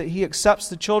says that He accepts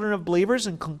the children of believers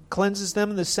and cleanses them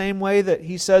in the same way that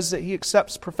He says that He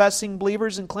accepts professing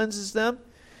believers and cleanses them,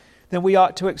 then we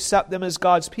ought to accept them as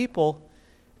God's people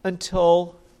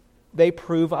until they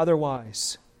prove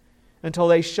otherwise, until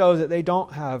they show that they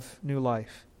don't have new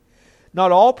life.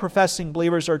 Not all professing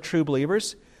believers are true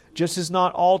believers, just as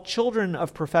not all children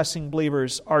of professing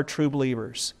believers are true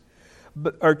believers,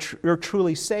 but are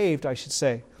truly saved, I should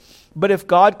say. But if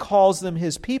God calls them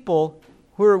His people,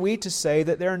 who are we to say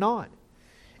that they're not?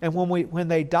 And when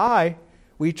they die,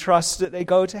 we trust that they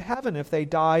go to heaven if they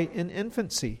die in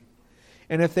infancy.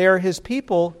 And if they are His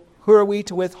people, who are we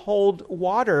to withhold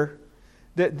water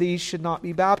that these should not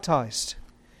be baptized?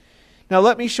 Now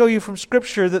let me show you from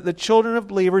Scripture that the children of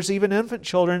believers, even infant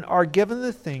children, are given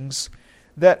the things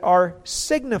that are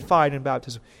signified in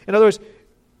baptism. In other words,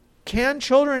 can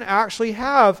children actually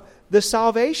have the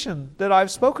salvation that I've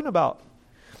spoken about?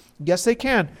 Yes, they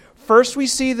can. First, we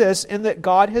see this in that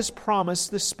God has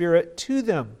promised the Spirit to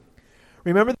them.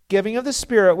 Remember, the giving of the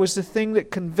Spirit was the thing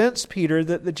that convinced Peter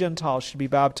that the Gentiles should be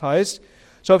baptized.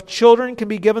 So if children can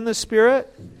be given the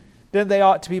Spirit, then they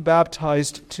ought to be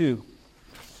baptized too.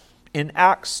 In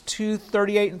Acts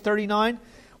 2:38 and 39,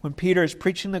 when Peter is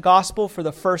preaching the gospel for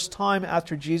the first time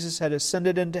after Jesus had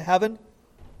ascended into heaven,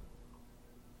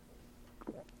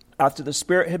 after the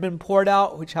Spirit had been poured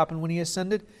out, which happened when He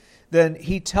ascended, then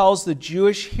he tells the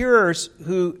Jewish hearers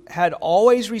who had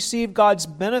always received God's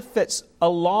benefits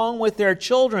along with their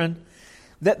children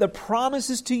that the promise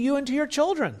is to you and to your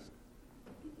children.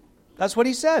 That's what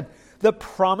he said. The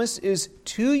promise is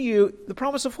to you. The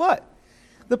promise of what?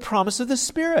 The promise of the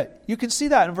Spirit. You can see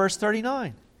that in verse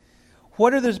 39.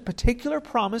 What are the particular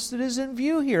promise that is in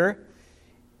view here?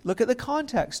 Look at the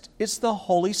context. It's the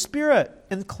Holy Spirit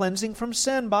and cleansing from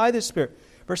sin by the Spirit.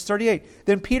 Verse 38,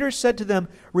 then Peter said to them,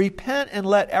 repent and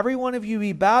let every one of you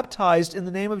be baptized in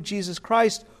the name of Jesus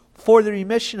Christ for the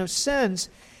remission of sins,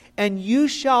 and you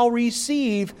shall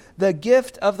receive the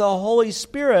gift of the Holy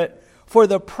Spirit, for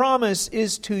the promise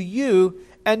is to you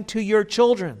and to your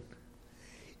children.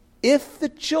 If the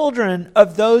children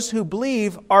of those who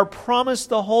believe are promised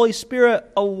the Holy Spirit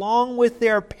along with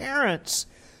their parents,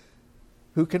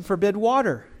 who can forbid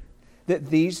water? That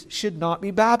these should not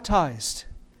be baptized.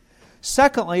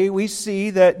 Secondly, we see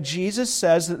that Jesus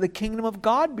says that the kingdom of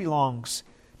God belongs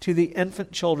to the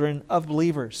infant children of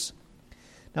believers.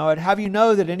 Now I'd have you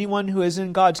know that anyone who is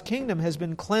in God's kingdom has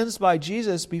been cleansed by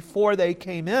Jesus before they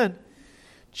came in.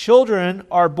 Children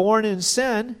are born in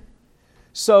sin,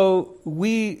 so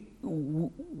we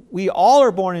all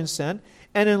are born in sin,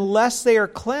 and unless they are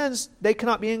cleansed, they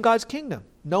cannot be in God's kingdom.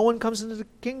 No one comes into the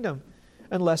kingdom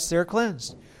unless they're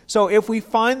cleansed. So if we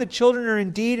find the children are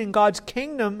indeed in God's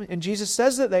kingdom, and Jesus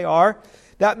says that they are,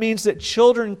 that means that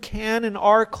children can and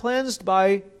are cleansed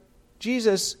by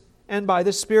Jesus and by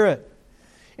the Spirit.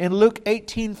 In Luke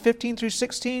 18:15 through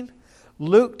 16,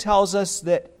 Luke tells us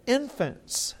that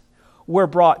infants were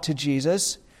brought to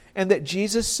Jesus, and that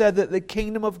Jesus said that the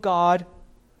kingdom of God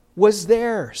was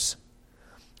theirs.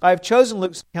 I have chosen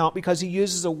Luke's account because he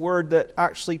uses a word that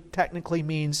actually technically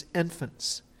means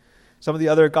infants. Some of the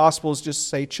other Gospels just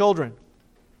say children.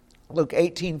 Luke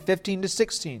 18:15 to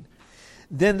 16.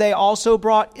 Then they also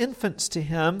brought infants to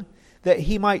him that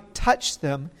he might touch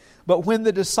them, but when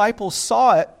the disciples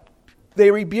saw it, they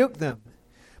rebuked them.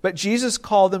 But Jesus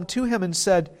called them to him and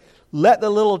said, "Let the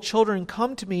little children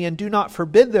come to me, and do not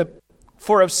forbid them,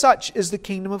 for of such is the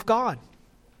kingdom of God.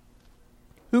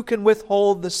 Who can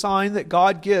withhold the sign that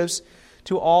God gives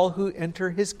to all who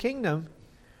enter his kingdom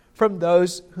from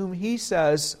those whom he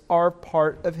says are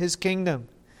part of his kingdom?"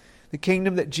 The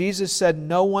kingdom that Jesus said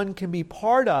no one can be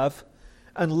part of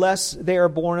unless they are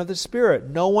born of the Spirit.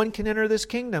 No one can enter this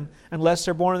kingdom unless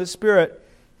they're born of the Spirit.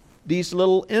 These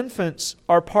little infants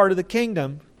are part of the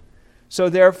kingdom, so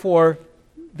therefore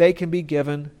they can be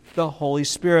given the Holy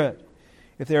Spirit.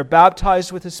 If they are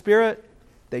baptized with the Spirit,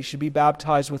 they should be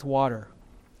baptized with water.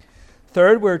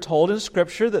 Third, we're told in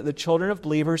Scripture that the children of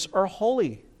believers are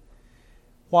holy,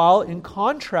 while in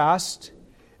contrast,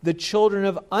 the children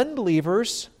of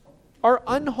unbelievers are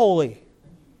unholy.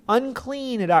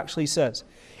 Unclean, it actually says.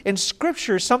 In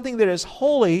Scripture, something that is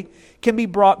holy can be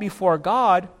brought before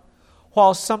God,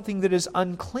 while something that is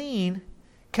unclean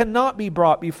cannot be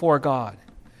brought before God.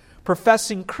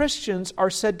 Professing Christians are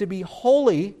said to be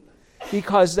holy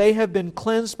because they have been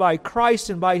cleansed by Christ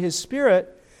and by His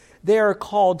Spirit. They are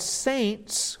called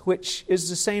saints, which is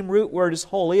the same root word as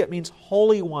holy. It means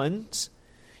holy ones.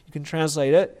 You can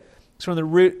translate it. It's from the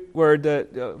root word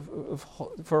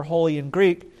for holy in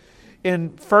Greek. In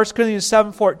 1 Corinthians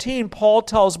 7:14, Paul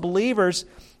tells believers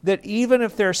that even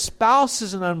if their spouse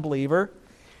is an unbeliever,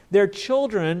 their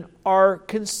children are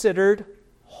considered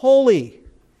holy.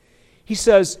 He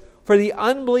says, "For the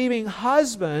unbelieving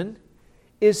husband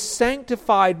is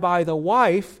sanctified by the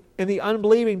wife, and the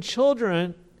unbelieving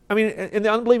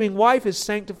wife is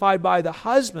sanctified by the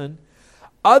husband.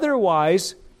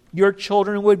 Otherwise, your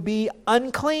children would be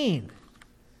unclean.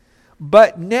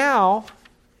 But now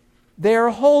they are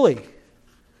holy."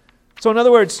 So in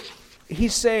other words,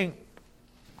 he's saying,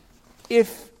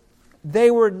 if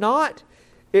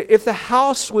the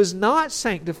house was not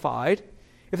sanctified,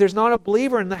 if there's not a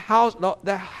believer in the house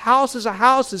as a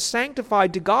house is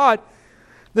sanctified to God,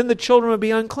 then the children would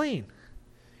be unclean.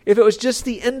 If it was just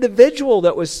the individual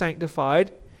that was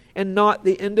sanctified and not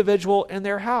the individual in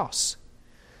their house.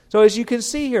 So as you can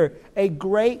see here, a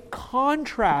great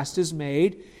contrast is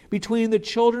made between the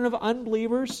children of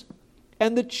unbelievers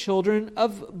and the children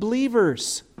of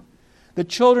believers. The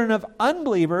children of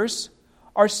unbelievers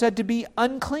are said to be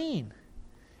unclean,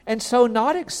 and so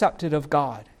not accepted of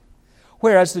God,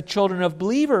 whereas the children of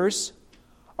believers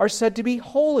are said to be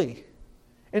holy,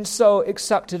 and so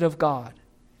accepted of God.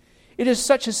 It is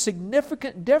such a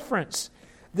significant difference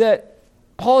that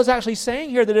Paul is actually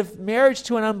saying here that if marriage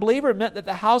to an unbeliever meant that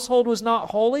the household was not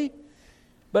holy,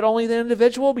 but only the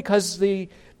individual, because the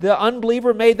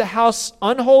unbeliever made the house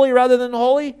unholy rather than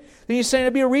holy, then he's saying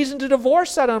it'd be a reason to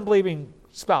divorce that unbelieving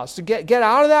spouse, to get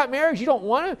out of that marriage. You don't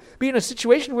want to be in a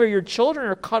situation where your children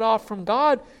are cut off from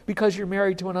God because you're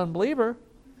married to an unbeliever.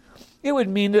 It would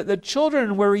mean that the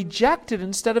children were rejected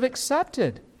instead of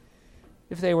accepted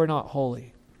if they were not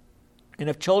holy. And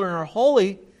if children are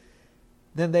holy,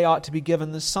 then they ought to be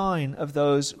given the sign of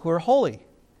those who are holy,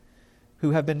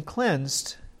 who have been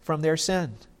cleansed from their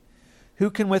sin. Who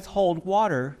can withhold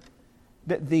water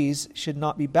that these should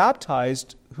not be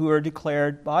baptized, who are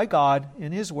declared by God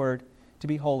in His Word to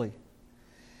be holy?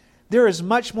 There is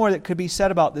much more that could be said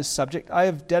about this subject. I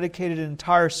have dedicated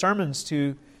entire sermons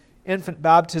to infant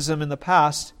baptism in the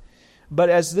past, but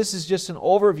as this is just an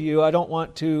overview, I don't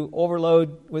want to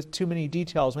overload with too many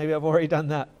details. Maybe I've already done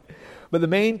that. But the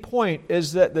main point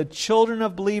is that the children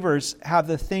of believers have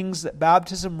the things that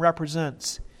baptism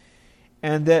represents,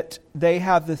 and that they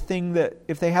have the thing that,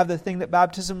 if they have the thing that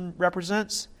baptism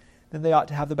represents, then they ought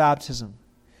to have the baptism.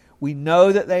 We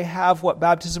know that they have what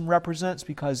baptism represents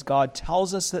because God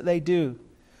tells us that they do.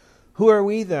 Who are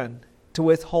we then to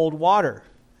withhold water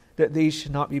that these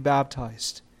should not be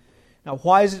baptized. Now,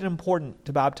 why is it important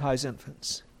to baptize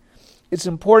infants? It's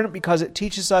important because it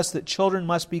teaches us that children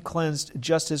must be cleansed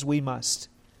just as we must.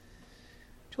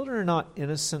 Children are not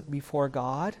innocent before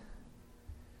God.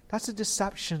 That's a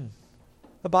deception.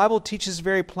 The Bible teaches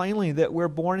very plainly that we're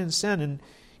born in sin and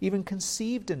even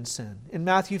conceived in sin.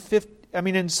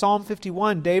 In Psalm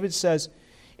 51, David says,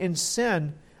 "In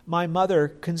sin, my mother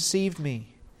conceived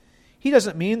me." He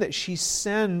doesn't mean that she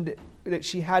sinned, that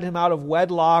she had him out of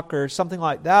wedlock or something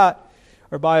like that,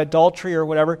 or by adultery or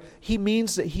whatever. He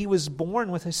means that he was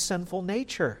born with a sinful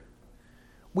nature.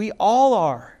 We all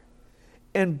are.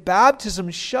 And baptism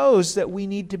shows that we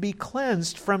need to be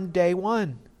cleansed from day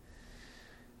one.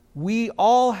 We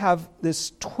all have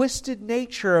this twisted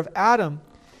nature of Adam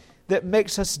that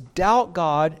makes us doubt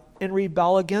God and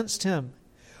rebel against Him.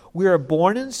 We are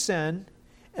born in sin,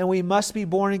 and we must be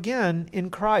born again in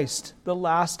Christ, the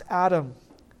last Adam.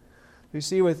 You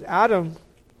see, with Adam,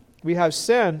 we have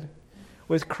sin.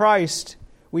 With Christ,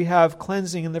 we have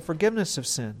cleansing and the forgiveness of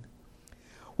sin.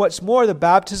 What's more, the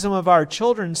baptism of our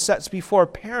children sets before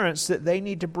parents that they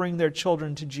need to bring their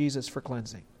children to Jesus for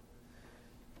cleansing.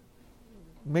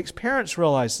 It makes parents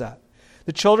realize that.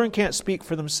 The children can't speak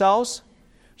for themselves,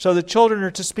 so the children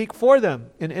are to speak for them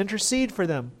and intercede for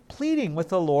them, pleading with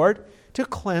the Lord to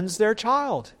cleanse their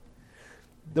child.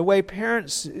 The way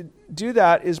parents do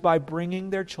that is by bringing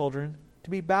their children to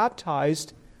be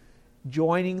baptized,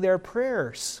 joining their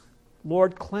prayers.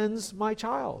 Lord, cleanse my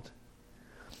child.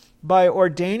 By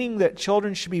ordaining that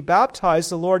children should be baptized,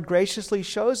 the Lord graciously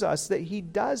shows us that He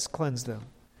does cleanse them.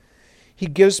 He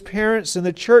gives parents in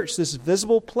the church this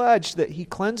visible pledge that He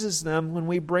cleanses them when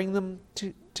we bring them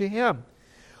to Him.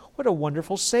 What a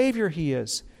wonderful Savior He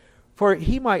is. For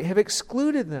He might have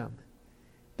excluded them.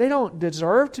 They don't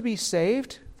deserve to be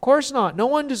saved. Of course not. No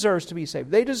one deserves to be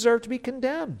saved. They deserve to be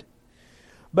condemned.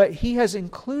 But He has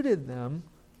included them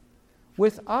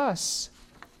with us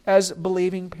as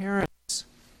believing parents.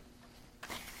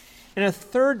 And a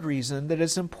third reason that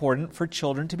it's important for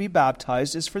children to be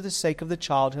baptized is for the sake of the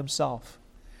child himself.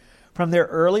 From their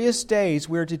earliest days,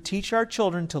 we are to teach our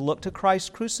children to look to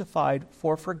Christ crucified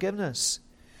for forgiveness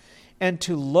and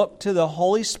to look to the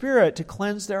Holy Spirit to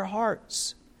cleanse their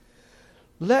hearts.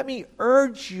 Let me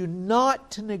urge you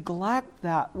not to neglect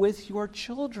that with your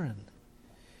children.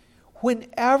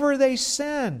 Whenever they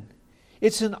sin,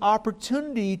 it's an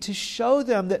opportunity to show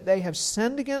them that they have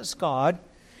sinned against God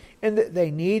and that they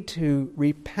need to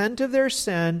repent of their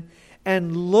sin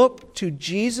and look to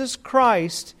Jesus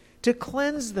Christ to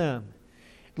cleanse them.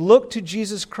 Look to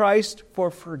Jesus Christ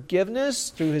for forgiveness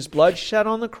through His blood shed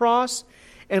on the cross,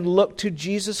 and look to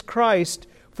Jesus Christ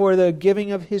for the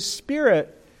giving of His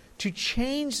Spirit to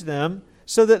change them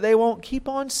so that they won't keep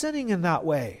on sinning in that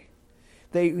way.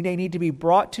 They need to be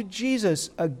brought to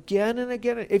Jesus again and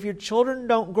again. If your children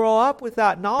don't grow up with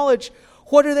that knowledge,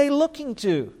 what are they looking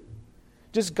to?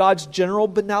 Just God's general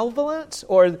benevolence,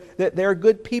 or that they're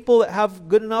good people that have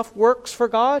good enough works for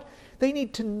God? They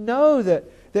need to know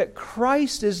that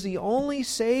Christ is the only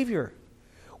Savior.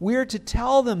 We're to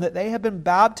tell them that they have been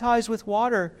baptized with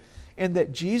water and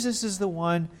that Jesus is the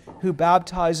one who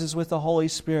baptizes with the Holy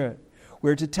Spirit.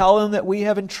 We're to tell them that we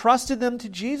have entrusted them to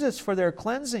Jesus for their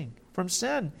cleansing from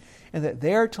sin and that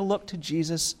they are to look to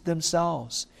Jesus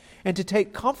themselves and to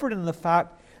take comfort in the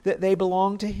fact that they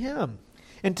belong to Him,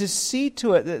 and to see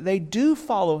to it that they do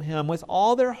follow Him with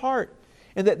all their heart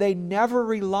and that they never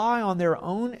rely on their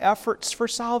own efforts for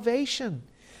salvation.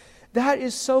 That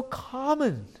is so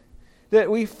common that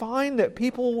we find that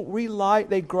people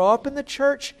they grow up in the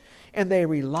church and they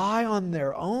rely on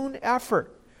their own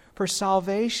effort for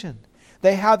salvation.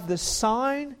 They have the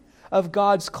sign of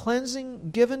God's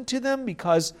cleansing given to them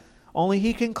because only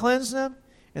He can cleanse them,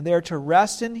 and they are to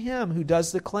rest in Him who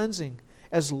does the cleansing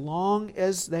as long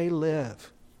as they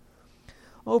live.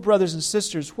 Oh, brothers and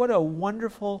sisters, what a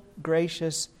wonderful,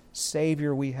 gracious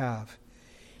Savior we have.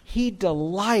 He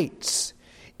delights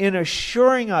in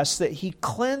assuring us that He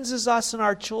cleanses us and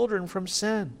our children from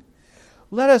sin.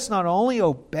 Let us not only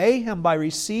obey Him by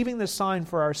receiving the sign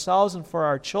for ourselves and for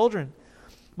our children,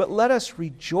 but let us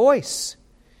rejoice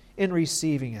in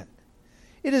receiving it.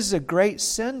 It is a great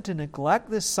sin to neglect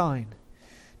this sign.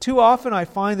 Too often I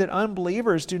find that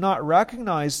unbelievers do not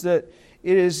recognize that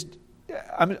it is...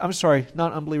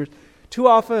 not unbelievers. Too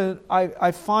often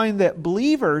I find that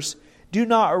believers do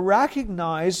not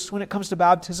recognize, when it comes to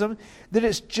baptism, that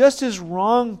it's just as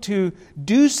wrong to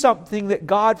do something that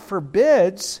God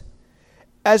forbids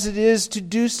as it is to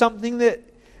do something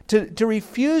to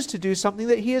refuse to do something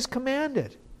that He has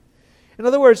commanded. In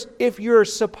other words, if you're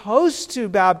supposed to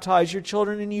baptize your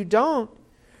children and you don't,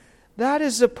 That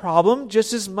is a problem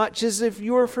just as much as if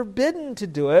you were forbidden to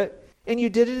do it and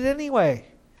you did it anyway.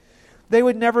 They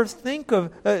would never think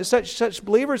of, such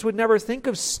believers would never think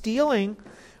of stealing,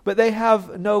 but they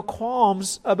have no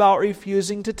qualms about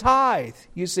refusing to tithe,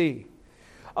 you see.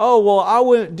 Oh, well, I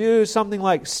wouldn't do something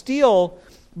like steal,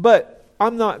 but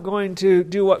I'm not going to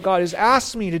do what God has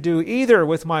asked me to do either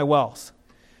with my wealth.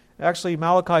 Actually,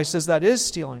 Malachi says that is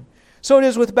stealing. So it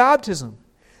is with baptism.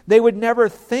 They would never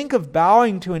think of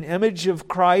bowing to an image of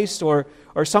Christ or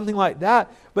something like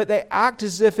that, but they act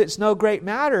as if it's no great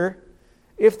matter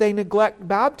if they neglect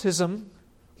baptism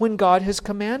when God has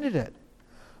commanded it.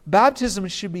 Baptism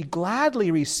should be gladly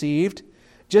received,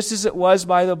 just as it was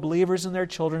by the believers and their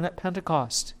children at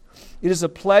Pentecost. It is a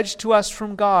pledge to us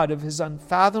from God of His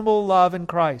unfathomable love in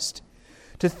Christ.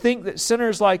 To think that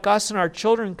sinners like us and our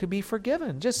children could be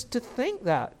forgiven, just to think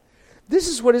that. This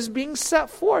is what is being set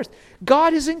forth.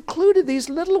 God has included these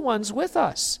little ones with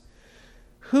us.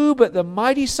 Who but the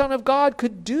mighty Son of God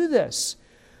could do this?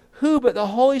 Who but the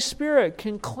Holy Spirit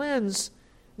can cleanse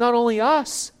not only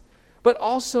us, but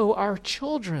also our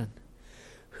children?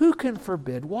 Who can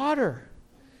forbid water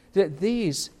that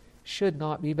these should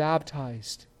not be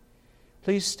baptized?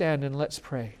 Please stand and let's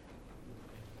pray.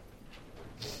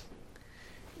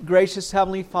 Gracious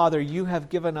Heavenly Father, You have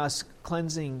given us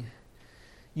cleansing.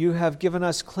 You have given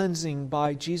us cleansing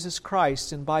by Jesus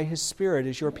Christ and by His Spirit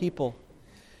as Your people.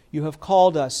 You have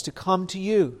called us to come to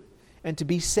You and to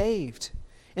be saved.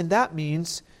 And that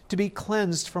means to be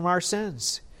cleansed from our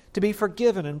sins, to be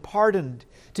forgiven and pardoned,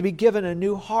 to be given a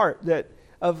new heart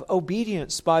of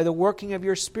obedience by the working of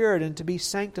Your Spirit, and to be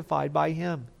sanctified by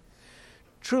Him.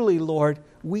 Truly, Lord,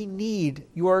 we need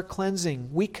Your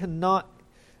cleansing. We cannot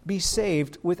be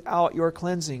saved without Your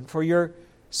cleansing, for Your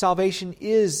salvation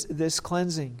is this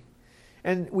cleansing.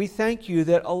 And we thank You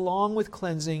that along with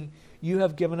cleansing, You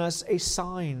have given us a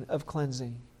sign of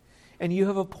cleansing. And You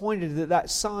have appointed that that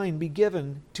sign be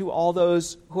given to all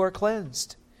those who are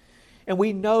cleansed. And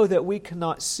we know that we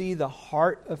cannot see the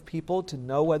heart of people to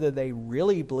know whether they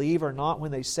really believe or not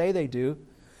when they say they do.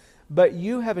 But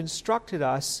You have instructed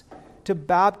us to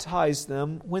baptize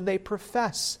them when they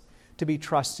profess to be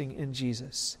trusting in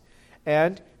Jesus,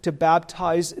 and to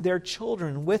baptize their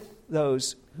children with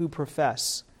those who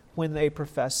profess when they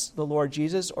profess the Lord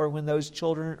Jesus, or when those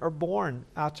children are born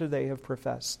after they have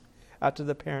professed, after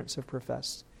the parents have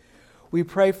professed. We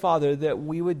pray, Father, that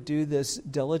we would do this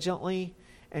diligently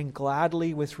and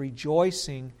gladly with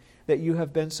rejoicing that You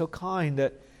have been so kind,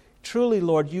 that truly,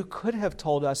 Lord, You could have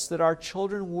told us that our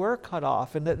children were cut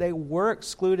off and that they were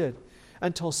excluded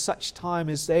until such time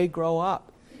as they grow up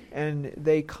and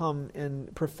they come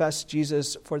and profess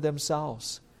Jesus for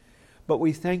themselves. But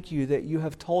we thank You that You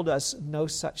have told us no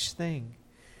such thing,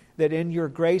 that in Your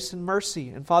grace and mercy,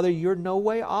 and Father, You're no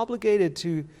way obligated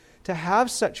to have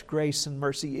such grace and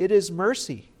mercy. It is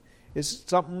mercy. It's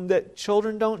something that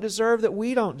children don't deserve, that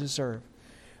we don't deserve.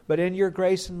 But in Your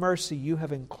grace and mercy, You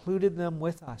have included them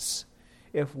with us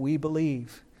if we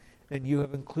believe. And You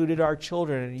have included our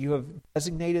children, and You have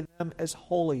designated them as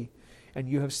holy. And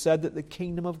You have said that the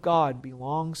kingdom of God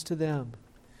belongs to them.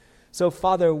 So,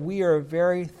 Father, we are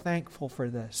very thankful for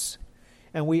this.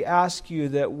 And we ask You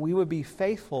that we would be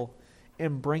faithful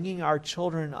in bringing our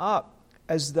children up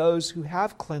as those who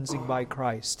have cleansing by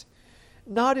Christ.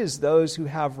 Not as those who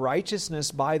have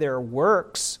righteousness by their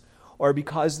works, or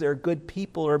because they're good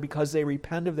people, or because they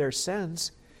repent of their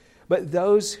sins, but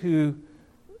those who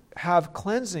have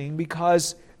cleansing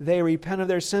because they repent of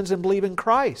their sins and believe in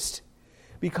Christ,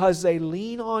 because they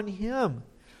lean on Him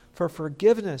for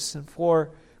forgiveness and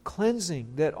for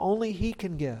cleansing that only He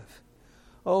can give.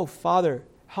 Oh, Father,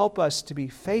 help us to be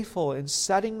faithful in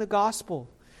setting the gospel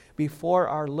before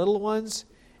our little ones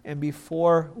and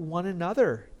before one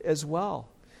another as well.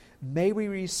 May we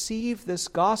receive this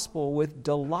gospel with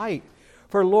delight.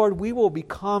 For, Lord, we will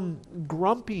become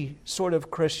grumpy sort of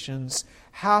Christians,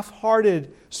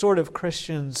 half-hearted sort of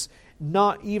Christians,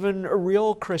 not even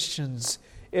real Christians,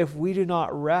 if we do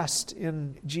not rest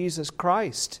in Jesus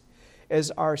Christ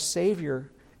as our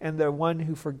Savior and the one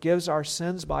who forgives our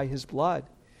sins by His blood.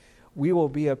 We will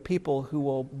be a people who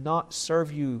will not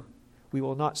serve You. We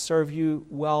will not serve You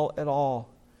well at all.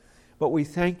 But we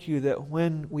thank You that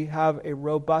when we have a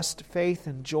robust faith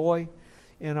and joy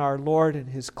in our Lord and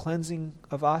His cleansing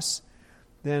of us,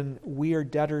 then we are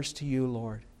debtors to You,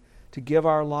 Lord, to give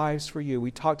our lives for You.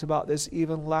 We talked about this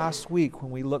even last week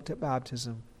when we looked at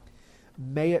baptism.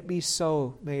 May it be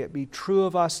so. May it be true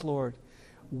of us, Lord.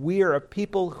 We are a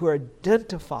people who are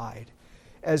identified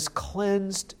as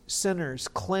cleansed sinners,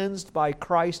 cleansed by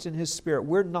Christ and His Spirit.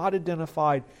 We're not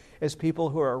identified as people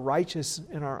who are righteous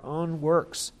in our own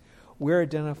works. we're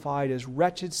identified as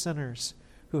wretched sinners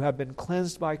who have been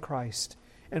cleansed by Christ.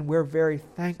 And we're very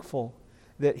thankful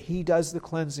that He does the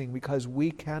cleansing, because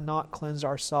we cannot cleanse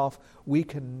ourselves. We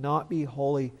cannot be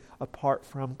holy apart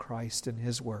from Christ and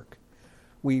His work.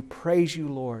 We praise You,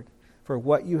 Lord, for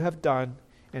what You have done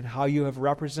and how You have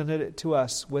represented it to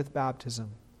us with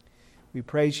baptism. We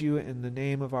praise You in the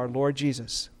name of our Lord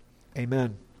Jesus.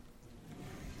 Amen.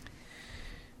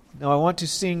 Now I want to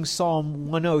sing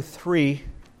Psalm 103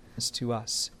 to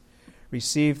us.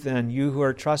 Receive then, you who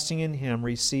are trusting in Him,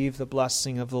 receive the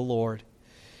blessing of the Lord.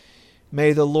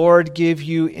 May the Lord give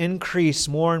you increase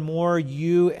more and more,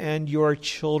 you and your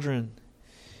children.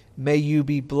 May you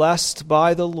be blessed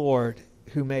by the Lord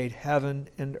who made heaven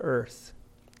and earth.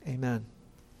 Amen.